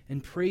him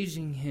and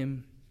praising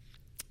him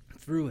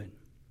through it.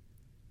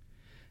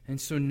 And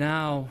so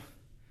now,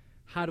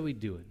 how do we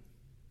do it?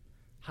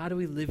 How do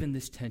we live in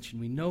this tension?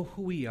 We know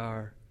who we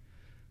are.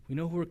 We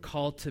know who we're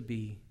called to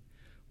be.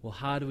 Well,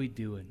 how do we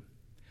do it?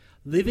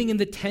 Living in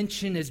the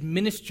tension as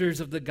ministers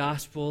of the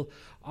gospel,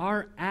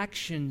 our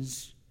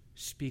actions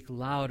speak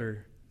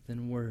louder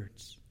than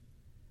words.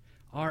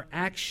 Our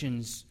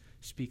actions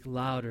speak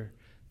louder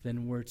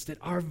than words, that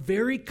our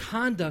very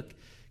conduct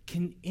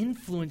can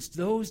influence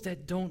those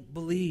that don't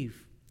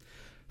believe.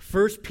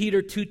 1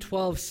 Peter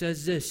 2:12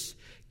 says this,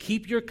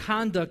 "Keep your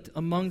conduct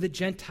among the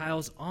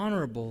Gentiles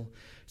honorable,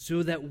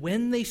 so that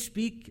when they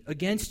speak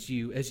against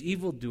you as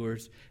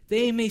evildoers,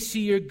 they may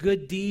see your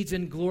good deeds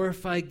and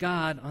glorify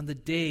God on the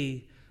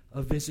day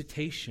of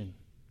visitation."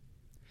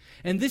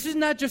 And this is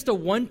not just a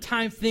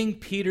one-time thing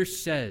Peter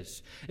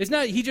says. It's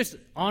not, he just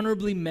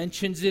honorably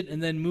mentions it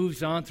and then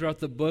moves on throughout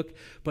the book,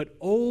 but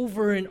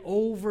over and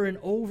over and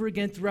over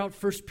again throughout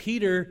 1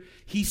 Peter,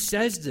 he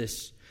says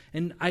this.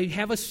 And I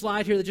have a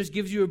slide here that just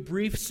gives you a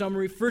brief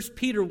summary. 1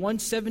 Peter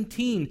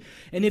 1:17,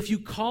 "And if you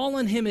call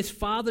on him as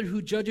Father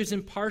who judges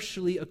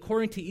impartially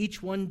according to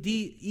each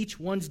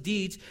one's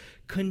deeds,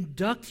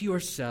 conduct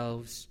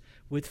yourselves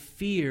with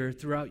fear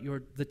throughout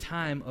the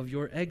time of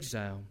your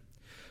exile."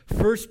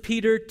 1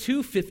 Peter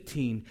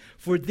 2:15,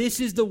 "For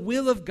this is the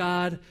will of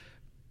God,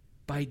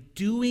 by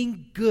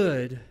doing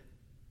good,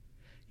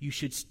 you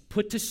should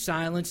put to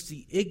silence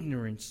the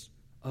ignorance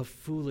of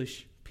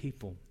foolish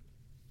people."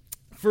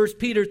 1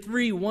 Peter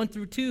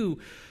 3:1-2,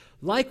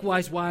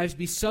 "Likewise, wives,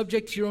 be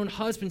subject to your own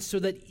husbands, so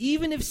that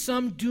even if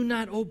some do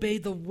not obey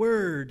the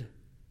word,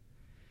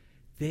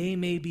 they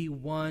may be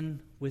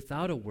won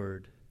without a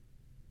word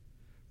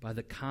by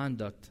the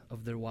conduct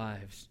of their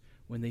wives,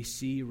 when they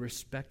see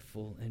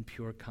respectful and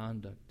pure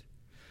conduct."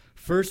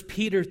 1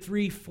 Peter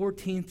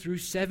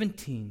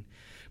 3:14-17,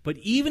 "But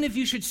even if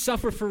you should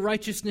suffer for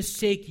righteousness'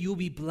 sake, you will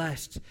be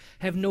blessed.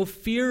 Have no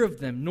fear of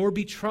them, nor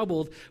be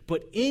troubled,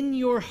 but in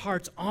your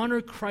hearts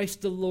honor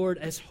Christ the Lord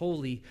as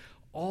holy,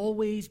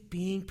 always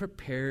being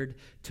prepared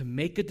to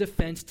make a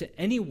defense to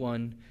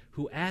anyone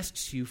who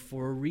asks you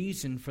for a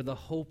reason for the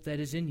hope that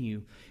is in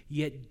you,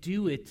 yet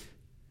do it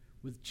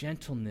with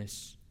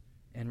gentleness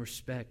and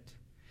respect,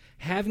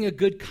 having a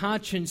good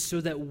conscience, so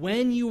that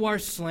when you are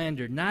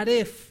slandered," not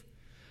if,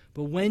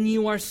 but when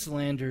you are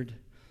slandered,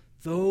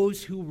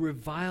 "those who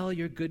revile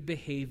your good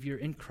behavior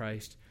in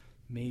Christ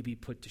may be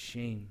put to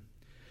shame.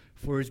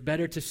 For it is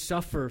better to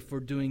suffer for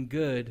doing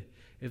good,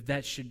 if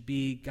that should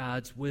be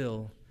God's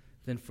will,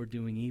 than for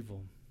doing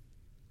evil."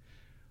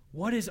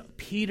 What is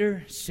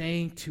Peter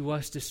saying to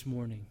us this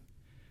morning?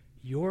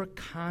 Your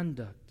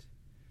conduct,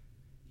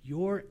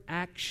 your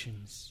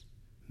actions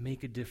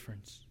make a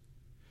difference.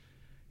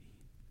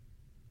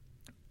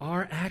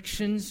 Our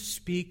actions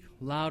speak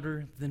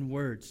louder than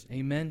words.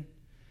 Amen?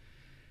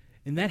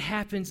 And that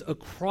happens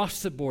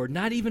across the board,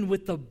 not even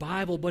with the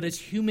Bible, but as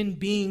human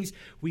beings,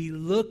 we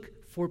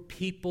look for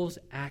people's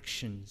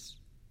actions.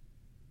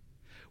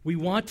 We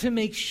want to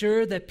make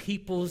sure that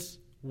people's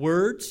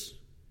words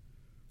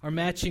are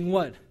matching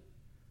what?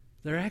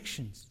 Their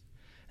actions.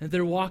 And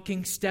they're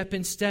walking step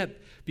in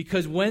step.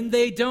 Because when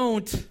they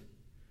don't,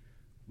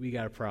 we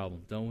got a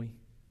problem, don't we?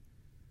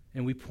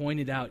 And we point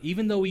it out.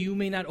 Even though you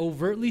may not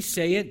overtly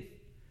say it,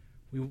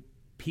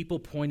 people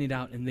point it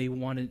out and they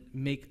want to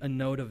make a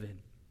note of it.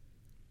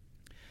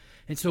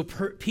 And so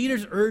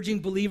Peter's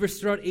urging believers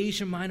throughout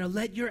Asia Minor,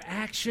 let your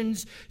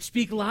actions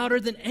speak louder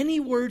than any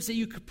words that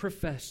you could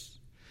profess.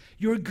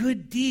 Your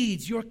good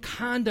deeds, your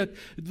conduct,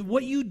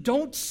 what you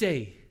don't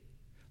say,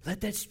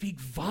 let that speak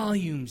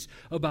volumes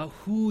about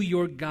who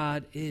your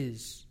God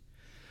is.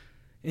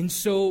 And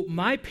so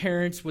my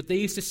parents, what they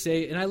used to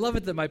say, and I love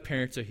it that my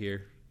parents are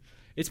here.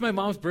 It's my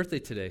mom's birthday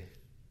today.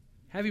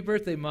 Happy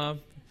birthday, Mom.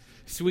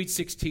 Sweet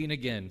 16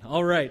 again.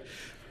 All right.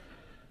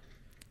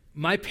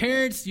 My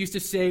parents used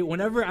to say,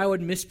 whenever I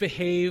would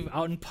misbehave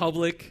out in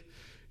public,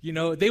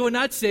 they would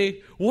not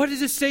say, "What does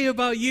this say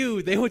about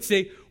you?" They would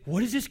say,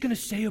 "What is this going to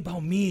say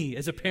about me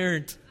as a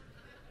parent?"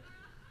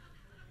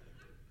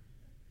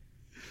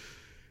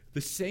 The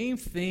same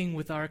thing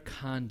with our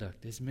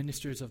conduct as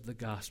ministers of the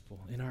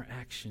gospel in our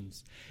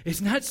actions.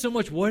 It's not so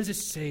much what does it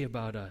say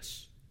about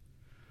us,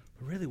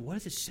 but really what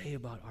does it say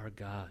about our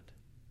God?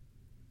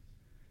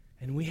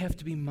 And we have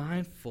to be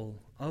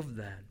mindful of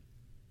that.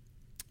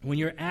 When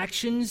your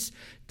actions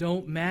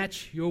don't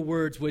match your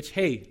words, which,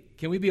 hey,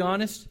 can we be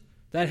honest?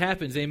 That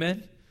happens,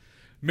 amen?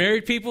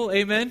 Married people,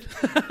 amen?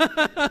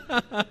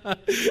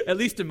 At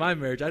least in my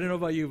marriage. I don't know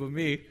about you, but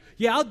me.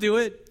 Yeah, I'll do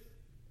it.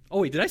 Oh,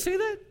 wait, did I say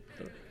that?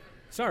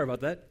 Sorry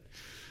about that.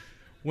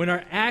 When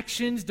our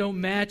actions don't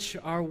match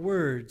our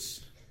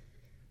words,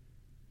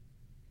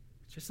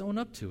 just own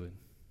up to it.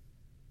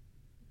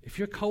 If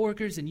your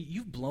coworkers, and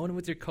you've blown it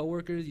with your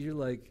coworkers, you're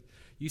like,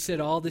 you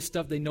said all this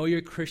stuff, they know you're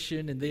a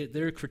Christian, and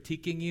they're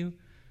critiquing you,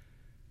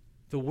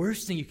 the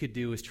worst thing you could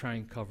do is try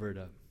and cover it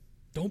up.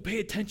 Don't pay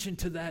attention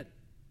to that.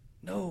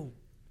 No.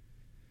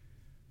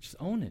 Just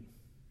own it.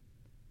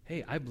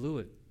 Hey, I blew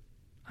it.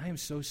 I am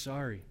so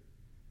sorry.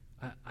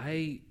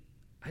 I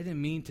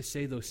didn't mean to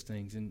say those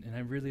things, and I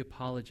really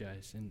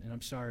apologize, and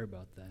I'm sorry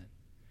about that.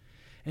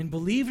 And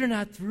believe it or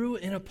not, through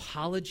an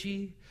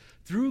apology,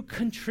 through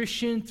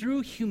contrition,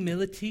 through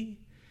humility,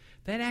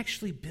 that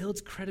actually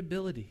builds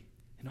credibility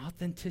and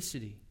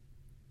authenticity.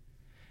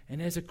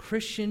 And as a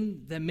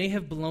Christian that may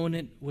have blown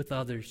it with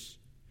others,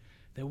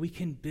 that we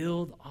can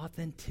build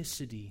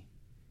authenticity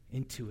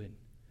into it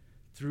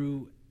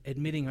through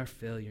admitting our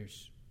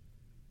failures.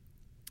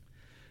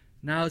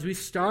 Now, as we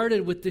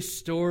started with this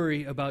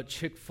story about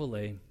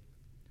Chick-fil-A,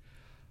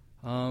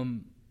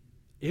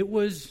 it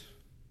was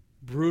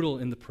brutal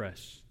in the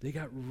press. They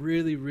got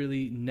really,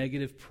 really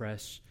negative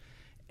press.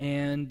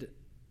 And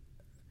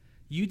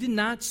you did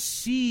not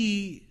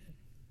see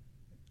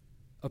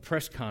a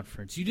press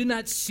conference. You did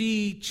not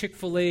see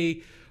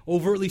Chick-fil-A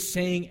overtly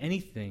saying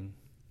anything.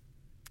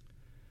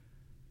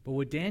 But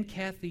what Dan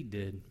Cathy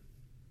did,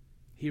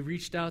 he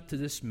reached out to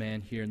this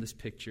man here in this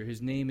picture.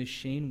 His name is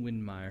Shane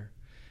Windmeyer.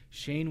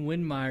 Shane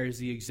Windmeyer is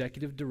the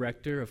executive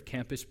director of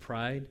Campus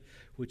Pride,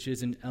 which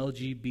is an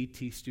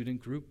LGBT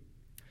student group.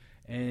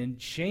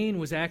 And Shane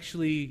was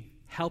actually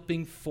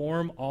helping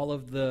form all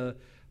of the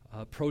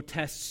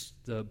protests,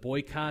 the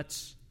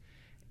boycotts.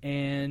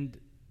 And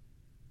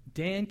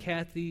Dan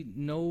Cathy,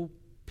 no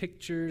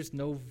pictures,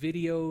 no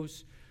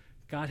videos,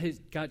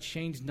 got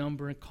Shane's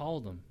number and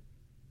called him.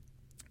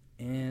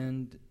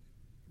 And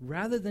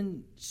rather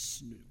than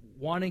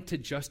wanting to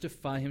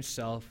justify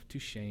himself to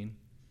Shane,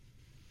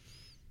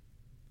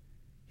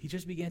 he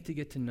just began to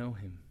get to know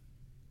him.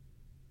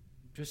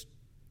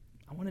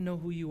 I want to know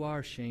who you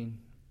are, Shane.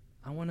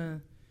 I want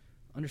to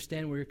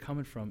understand where you're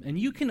coming from. And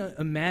you can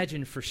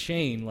imagine for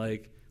Shane,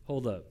 like,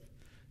 hold up.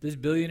 This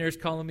billionaire's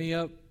calling me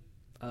up.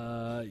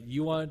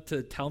 You want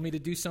to tell me to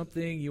do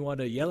something? You want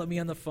to yell at me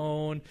on the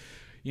phone?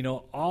 You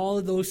know, all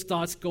of those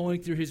thoughts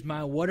going through his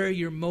mind. What are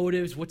your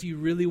motives? What do you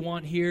really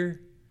want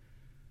here?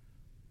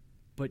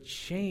 But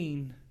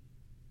Shane,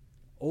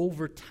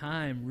 over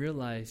time,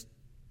 realized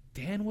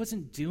Dan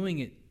wasn't doing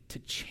it to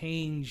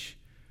change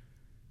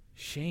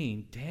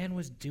Shane. Dan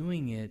was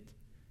doing it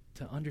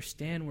to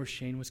understand where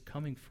Shane was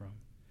coming from,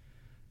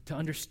 to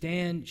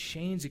understand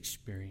Shane's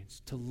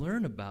experience, to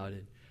learn about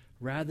it,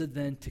 rather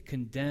than to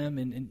condemn,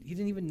 and he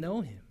didn't even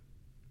know him.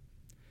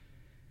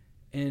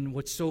 And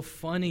what's so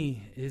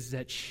funny is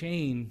that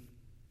Shane,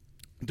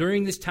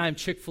 during this time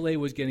Chick-fil-A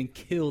was getting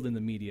killed in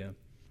the media,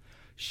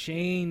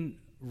 Shane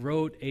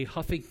wrote a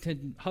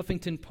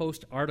Huffington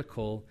Post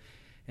article,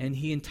 and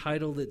he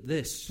entitled it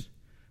this,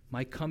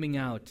 "My Coming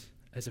Out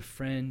as a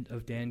Friend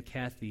of Dan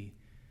Cathy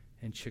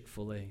and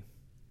Chick-fil-A."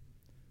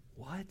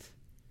 What?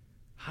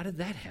 How did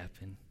that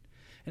happen?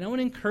 And I want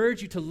to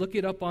encourage you to look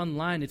it up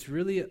online. It's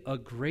really a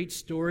great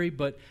story,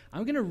 but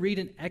I'm going to read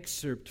an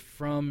excerpt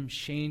from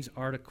Shane's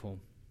article.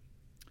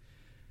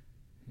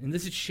 And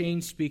this is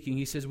Shane speaking.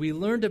 He says, "We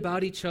learned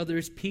about each other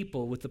as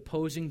people with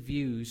opposing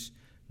views,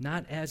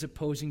 not as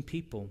opposing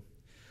people.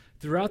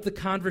 Throughout the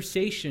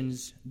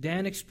conversations,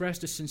 Dan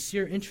expressed a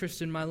sincere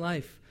interest in my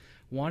life,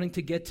 wanting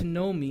to get to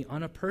know me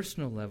on a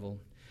personal level.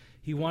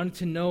 He wanted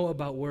to know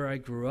about where I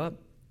grew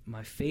up,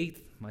 my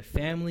faith, my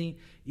family,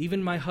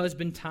 even my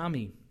husband,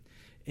 Tommy.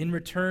 In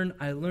return,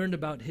 I learned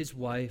about his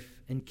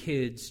wife and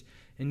kids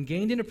and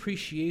gained an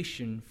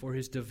appreciation for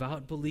his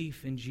devout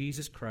belief in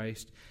Jesus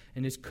Christ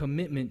and his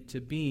commitment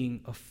to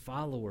being a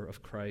follower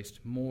of Christ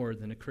more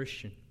than a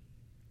Christian.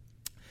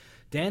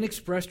 Dan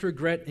expressed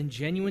regret and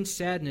genuine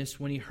sadness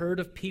when he heard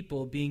of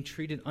people being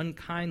treated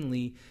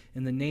unkindly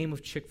in the name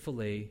of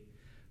Chick-fil-A,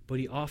 but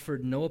he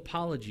offered no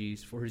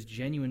apologies for his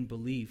genuine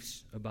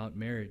beliefs about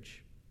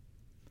marriage.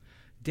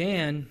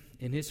 Dan,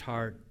 in his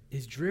heart,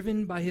 is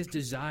driven by his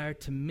desire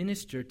to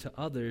minister to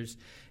others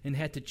and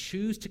had to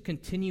choose to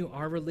continue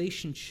our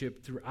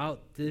relationship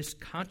throughout this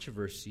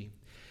controversy.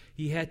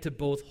 He had to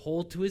both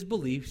hold to his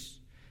beliefs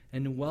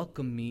and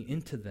welcome me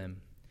into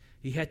them.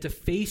 He had to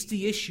face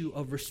the issue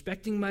of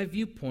respecting my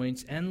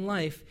viewpoints and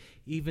life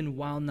even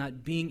while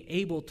not being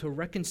able to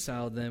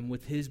reconcile them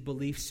with his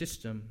belief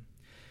system.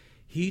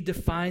 He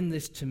defined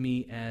this to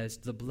me as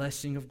the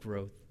blessing of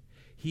growth.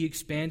 He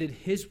expanded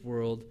his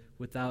world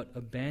without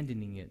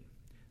abandoning it.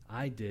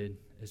 I did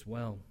as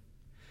well.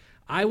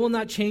 I will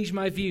not change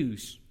my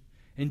views,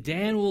 and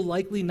Dan will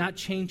likely not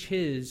change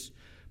his,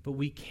 but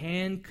we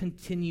can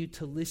continue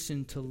to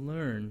listen,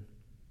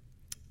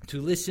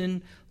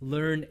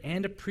 learn,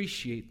 and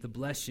appreciate the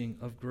blessing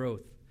of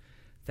growth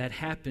that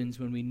happens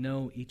when we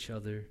know each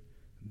other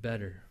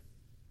better."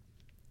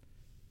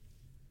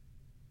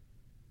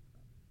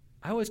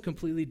 I was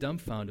completely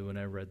dumbfounded when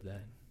I read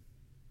that.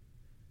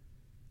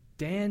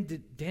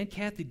 Dan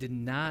Cathy did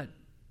not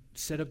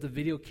set up the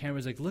video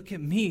cameras like, look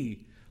at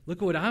me, look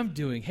at what I'm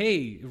doing,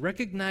 hey,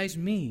 recognize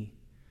me.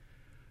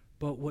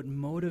 But what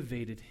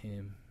motivated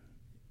him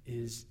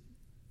is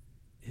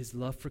his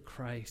love for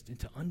Christ and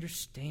to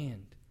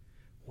understand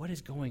what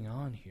is going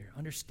on here,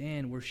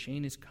 understand where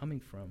Shane is coming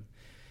from.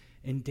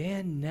 And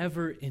Dan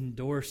never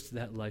endorsed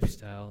that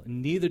lifestyle,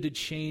 and neither did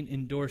Shane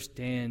endorse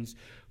Dan's,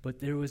 but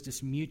there was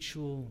this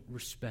mutual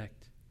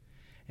respect.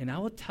 And I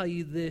will tell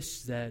you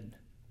this, that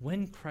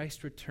when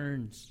Christ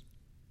returns,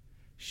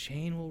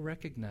 Shane will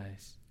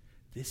recognize,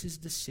 this is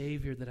the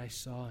Savior that I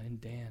saw in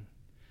Dan.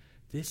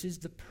 This is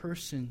the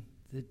person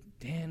that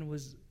Dan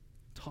was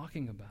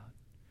talking about.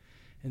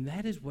 And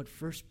that is what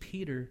 1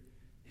 Peter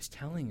is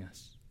telling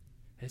us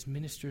as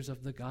ministers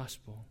of the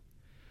gospel.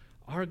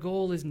 Our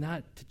goal is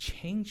not to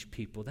change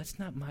people. That's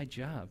not my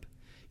job.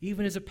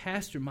 Even as a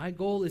pastor, my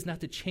goal is not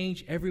to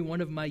change every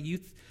one of my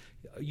youth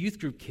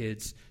group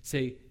kids.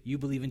 Say, you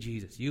believe in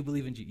Jesus, you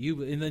believe in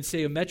Jesus, and then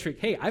say a metric,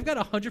 hey, I've got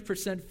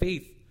 100%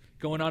 faith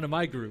going on in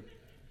my group.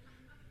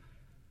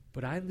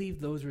 But I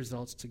leave those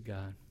results to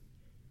God.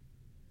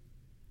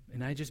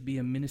 And I just be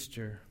a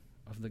minister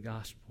of the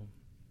gospel.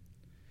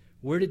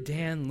 Where did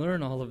Dan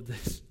learn all of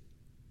this?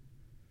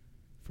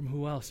 From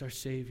who else? Our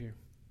Savior.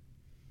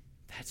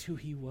 That's who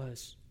he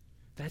was.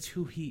 That's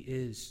who he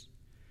is.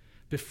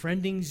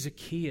 Befriending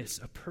Zacchaeus,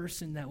 a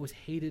person that was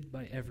hated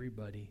by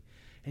everybody,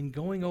 and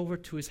going over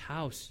to his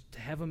house to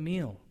have a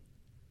meal.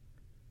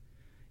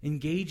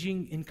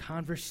 Engaging in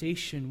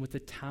conversation with the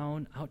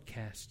town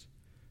outcast,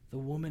 the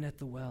woman at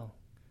the well.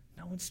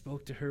 No one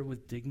spoke to her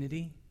with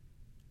dignity.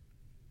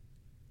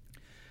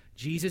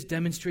 Jesus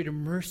demonstrated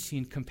mercy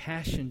and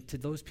compassion to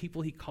those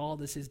people he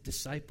called as his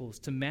disciples.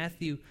 To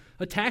Matthew,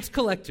 a tax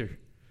collector.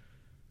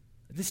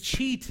 This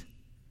cheat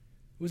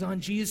was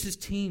on Jesus'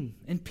 team.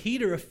 And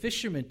Peter, a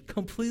fisherman,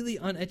 completely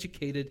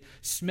uneducated,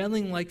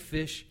 smelling like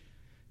fish,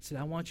 said,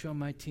 I want you on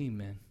my team,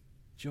 man.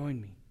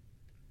 Join me.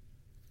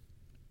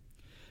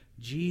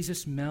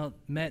 Jesus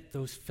met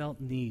those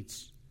felt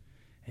needs,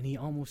 and he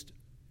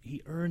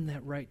earned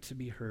that right to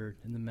be heard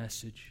in the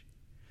message.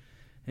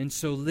 And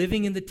so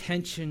living in the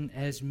tension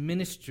as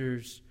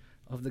ministers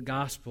of the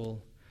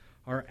gospel,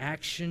 our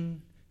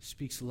action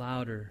speaks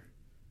louder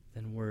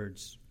than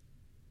words.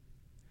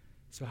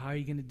 So how are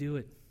you going to do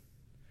it?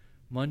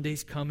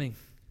 Monday's coming.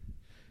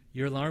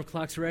 Your alarm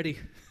clock's ready.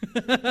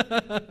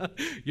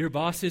 Your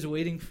boss is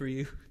waiting for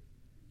you.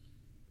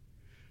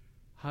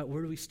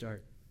 Where do we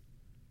start?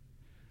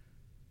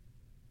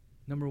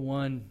 Number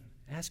one,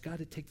 ask God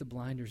to take the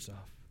blinders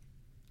off.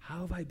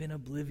 How have I been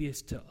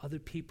oblivious to other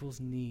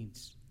people's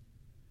needs?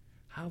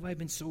 How have I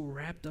been so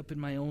wrapped up in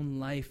my own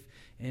life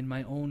and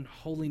my own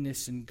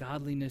holiness and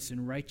godliness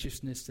and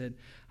righteousness that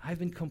I've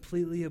been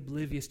completely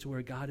oblivious to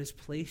where God has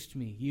placed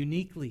me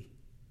uniquely?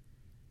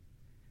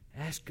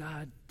 Ask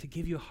God to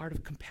give you a heart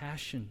of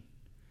compassion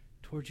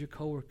towards your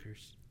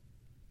coworkers.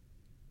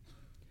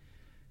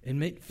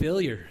 Admit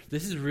failure.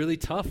 This is really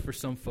tough for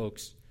some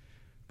folks,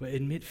 but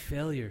admit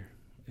failure.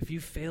 If you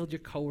failed your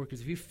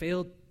coworkers, if you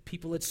failed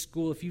people at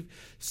school, if you've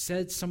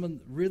said some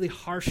really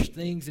harsh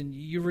things and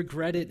you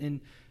regret it,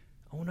 and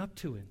own up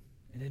to it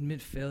and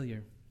admit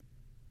failure.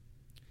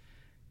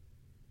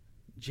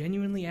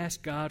 Genuinely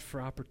ask God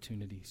for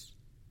opportunities,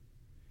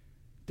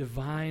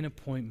 divine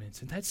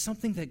appointments. And that's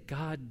something that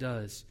God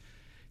does.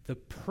 The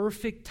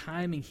perfect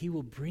timing, he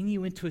will bring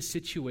you into a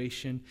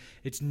situation.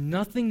 It's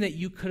nothing that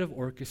you could have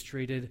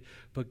orchestrated,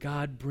 but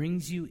God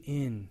brings you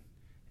in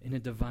a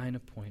divine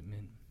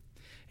appointment.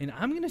 And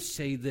I'm going to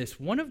say this,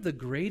 one of the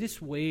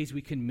greatest ways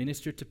we can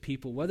minister to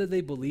people, whether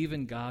they believe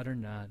in God or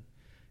not,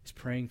 is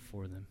praying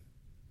for them.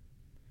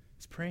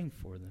 It's praying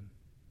for them.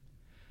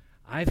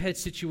 I've had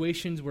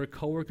situations where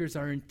coworkers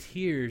are in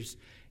tears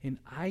and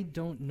I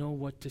don't know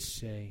what to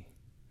say,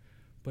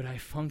 but I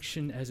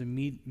function as a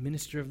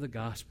minister of the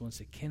gospel and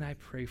say, can I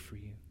pray for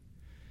you?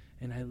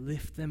 And I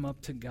lift them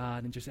up to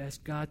God and just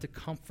ask God to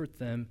comfort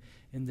them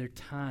in their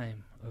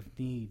time of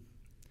need.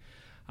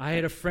 I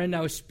had a friend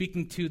I was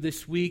speaking to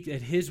this week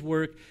at his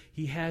work.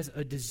 He has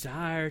a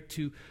desire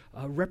to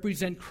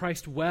represent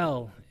Christ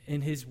well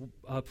in his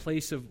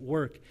place of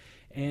work.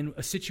 And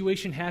a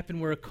situation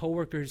happened where a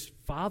coworker's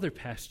father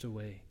passed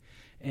away.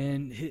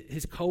 And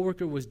his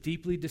coworker was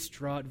deeply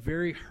distraught,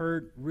 very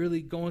hurt,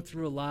 really going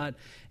through a lot.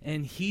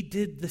 And he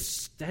did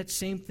that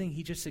same thing.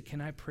 He just said,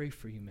 can I pray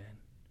for you, man?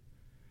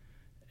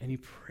 And he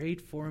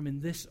prayed for him,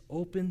 and this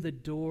opened the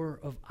door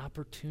of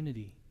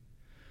opportunity.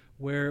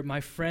 Where my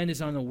friend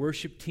is on the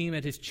worship team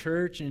at his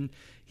church, and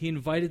he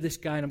invited this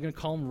guy, and I'm going to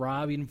call him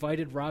Rob. He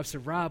invited Rob,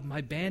 said, Rob,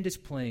 my band is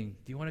playing.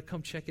 Do you want to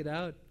come check it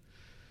out?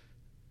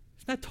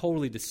 It's not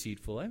totally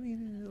deceitful. I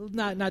mean,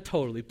 not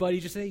totally, but he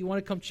just said, hey, you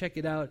want to come check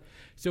it out?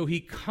 So he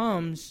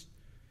comes,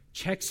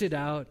 checks it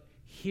out,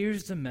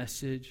 hears the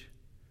message.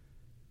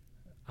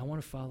 I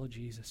want to follow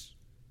Jesus.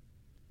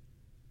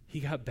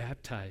 He got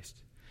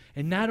baptized.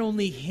 And not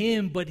only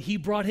him, but he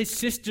brought his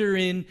sister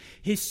in.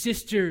 His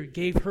sister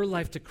gave her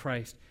life to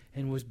Christ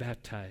and was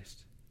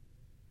baptized.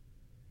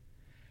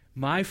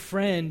 My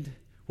friend,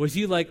 was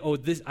he like,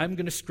 I'm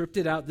going to script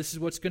it out, this is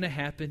what's going to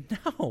happen?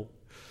 No.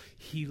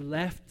 He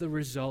left the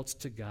results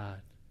to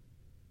God.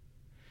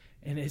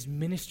 And as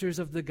ministers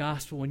of the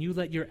gospel, when you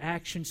let your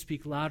actions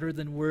speak louder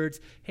than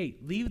words, hey,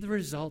 leave the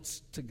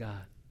results to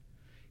God.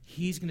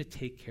 He's going to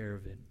take care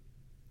of it.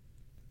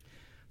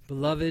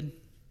 Beloved,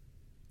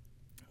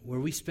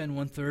 where we spend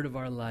 1/3 of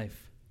our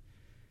life,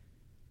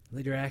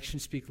 let your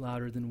actions speak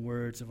louder than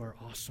words of our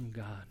awesome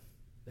God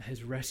that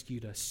has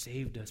rescued us,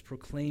 saved us,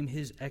 proclaim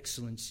his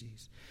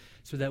excellencies,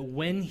 so that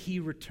when he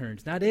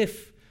returns, not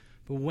if,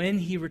 but when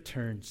he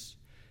returns,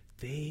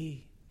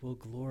 they will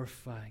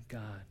glorify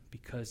God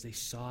because they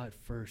saw it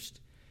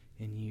first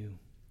in you.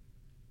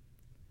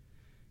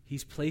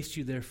 He's placed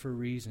you there for a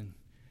reason.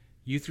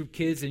 Youth group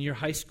kids in your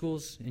high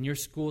schools, in your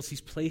schools,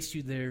 he's placed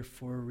you there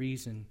for a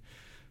reason.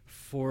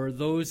 For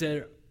those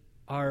that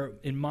are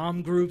in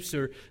mom groups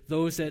or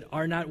those that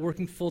are not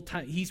working full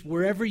time.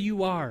 Wherever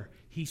you are,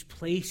 He's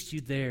placed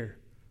you there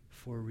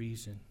for a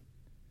reason.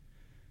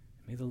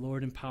 May the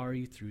Lord empower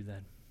you through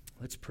that.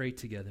 Let's pray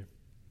together.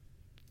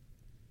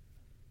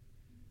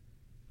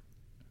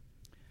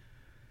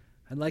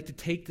 I'd like to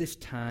take this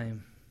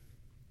time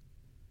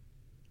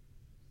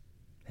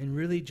and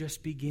really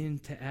just begin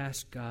to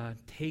ask God,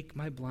 take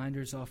my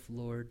blinders off,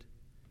 Lord,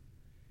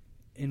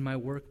 in my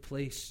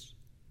workplace,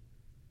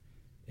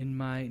 in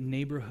my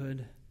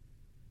neighborhood.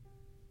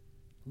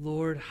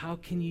 Lord, how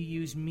can you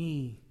use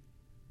me?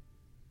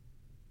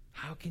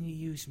 How can you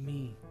use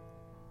me?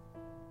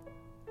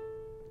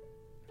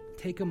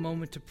 Take a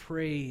moment to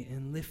pray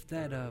and lift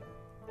that up.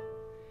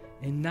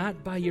 And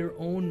not by your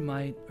own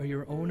might or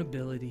your own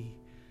ability,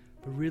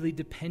 but really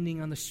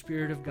depending on the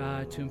Spirit of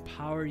God to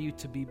empower you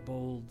to be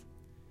bold,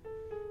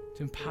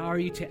 to empower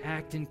you to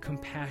act in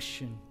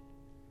compassion,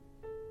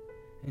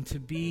 and to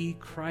be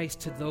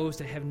Christ to those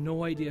that have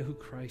no idea who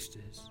Christ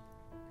is.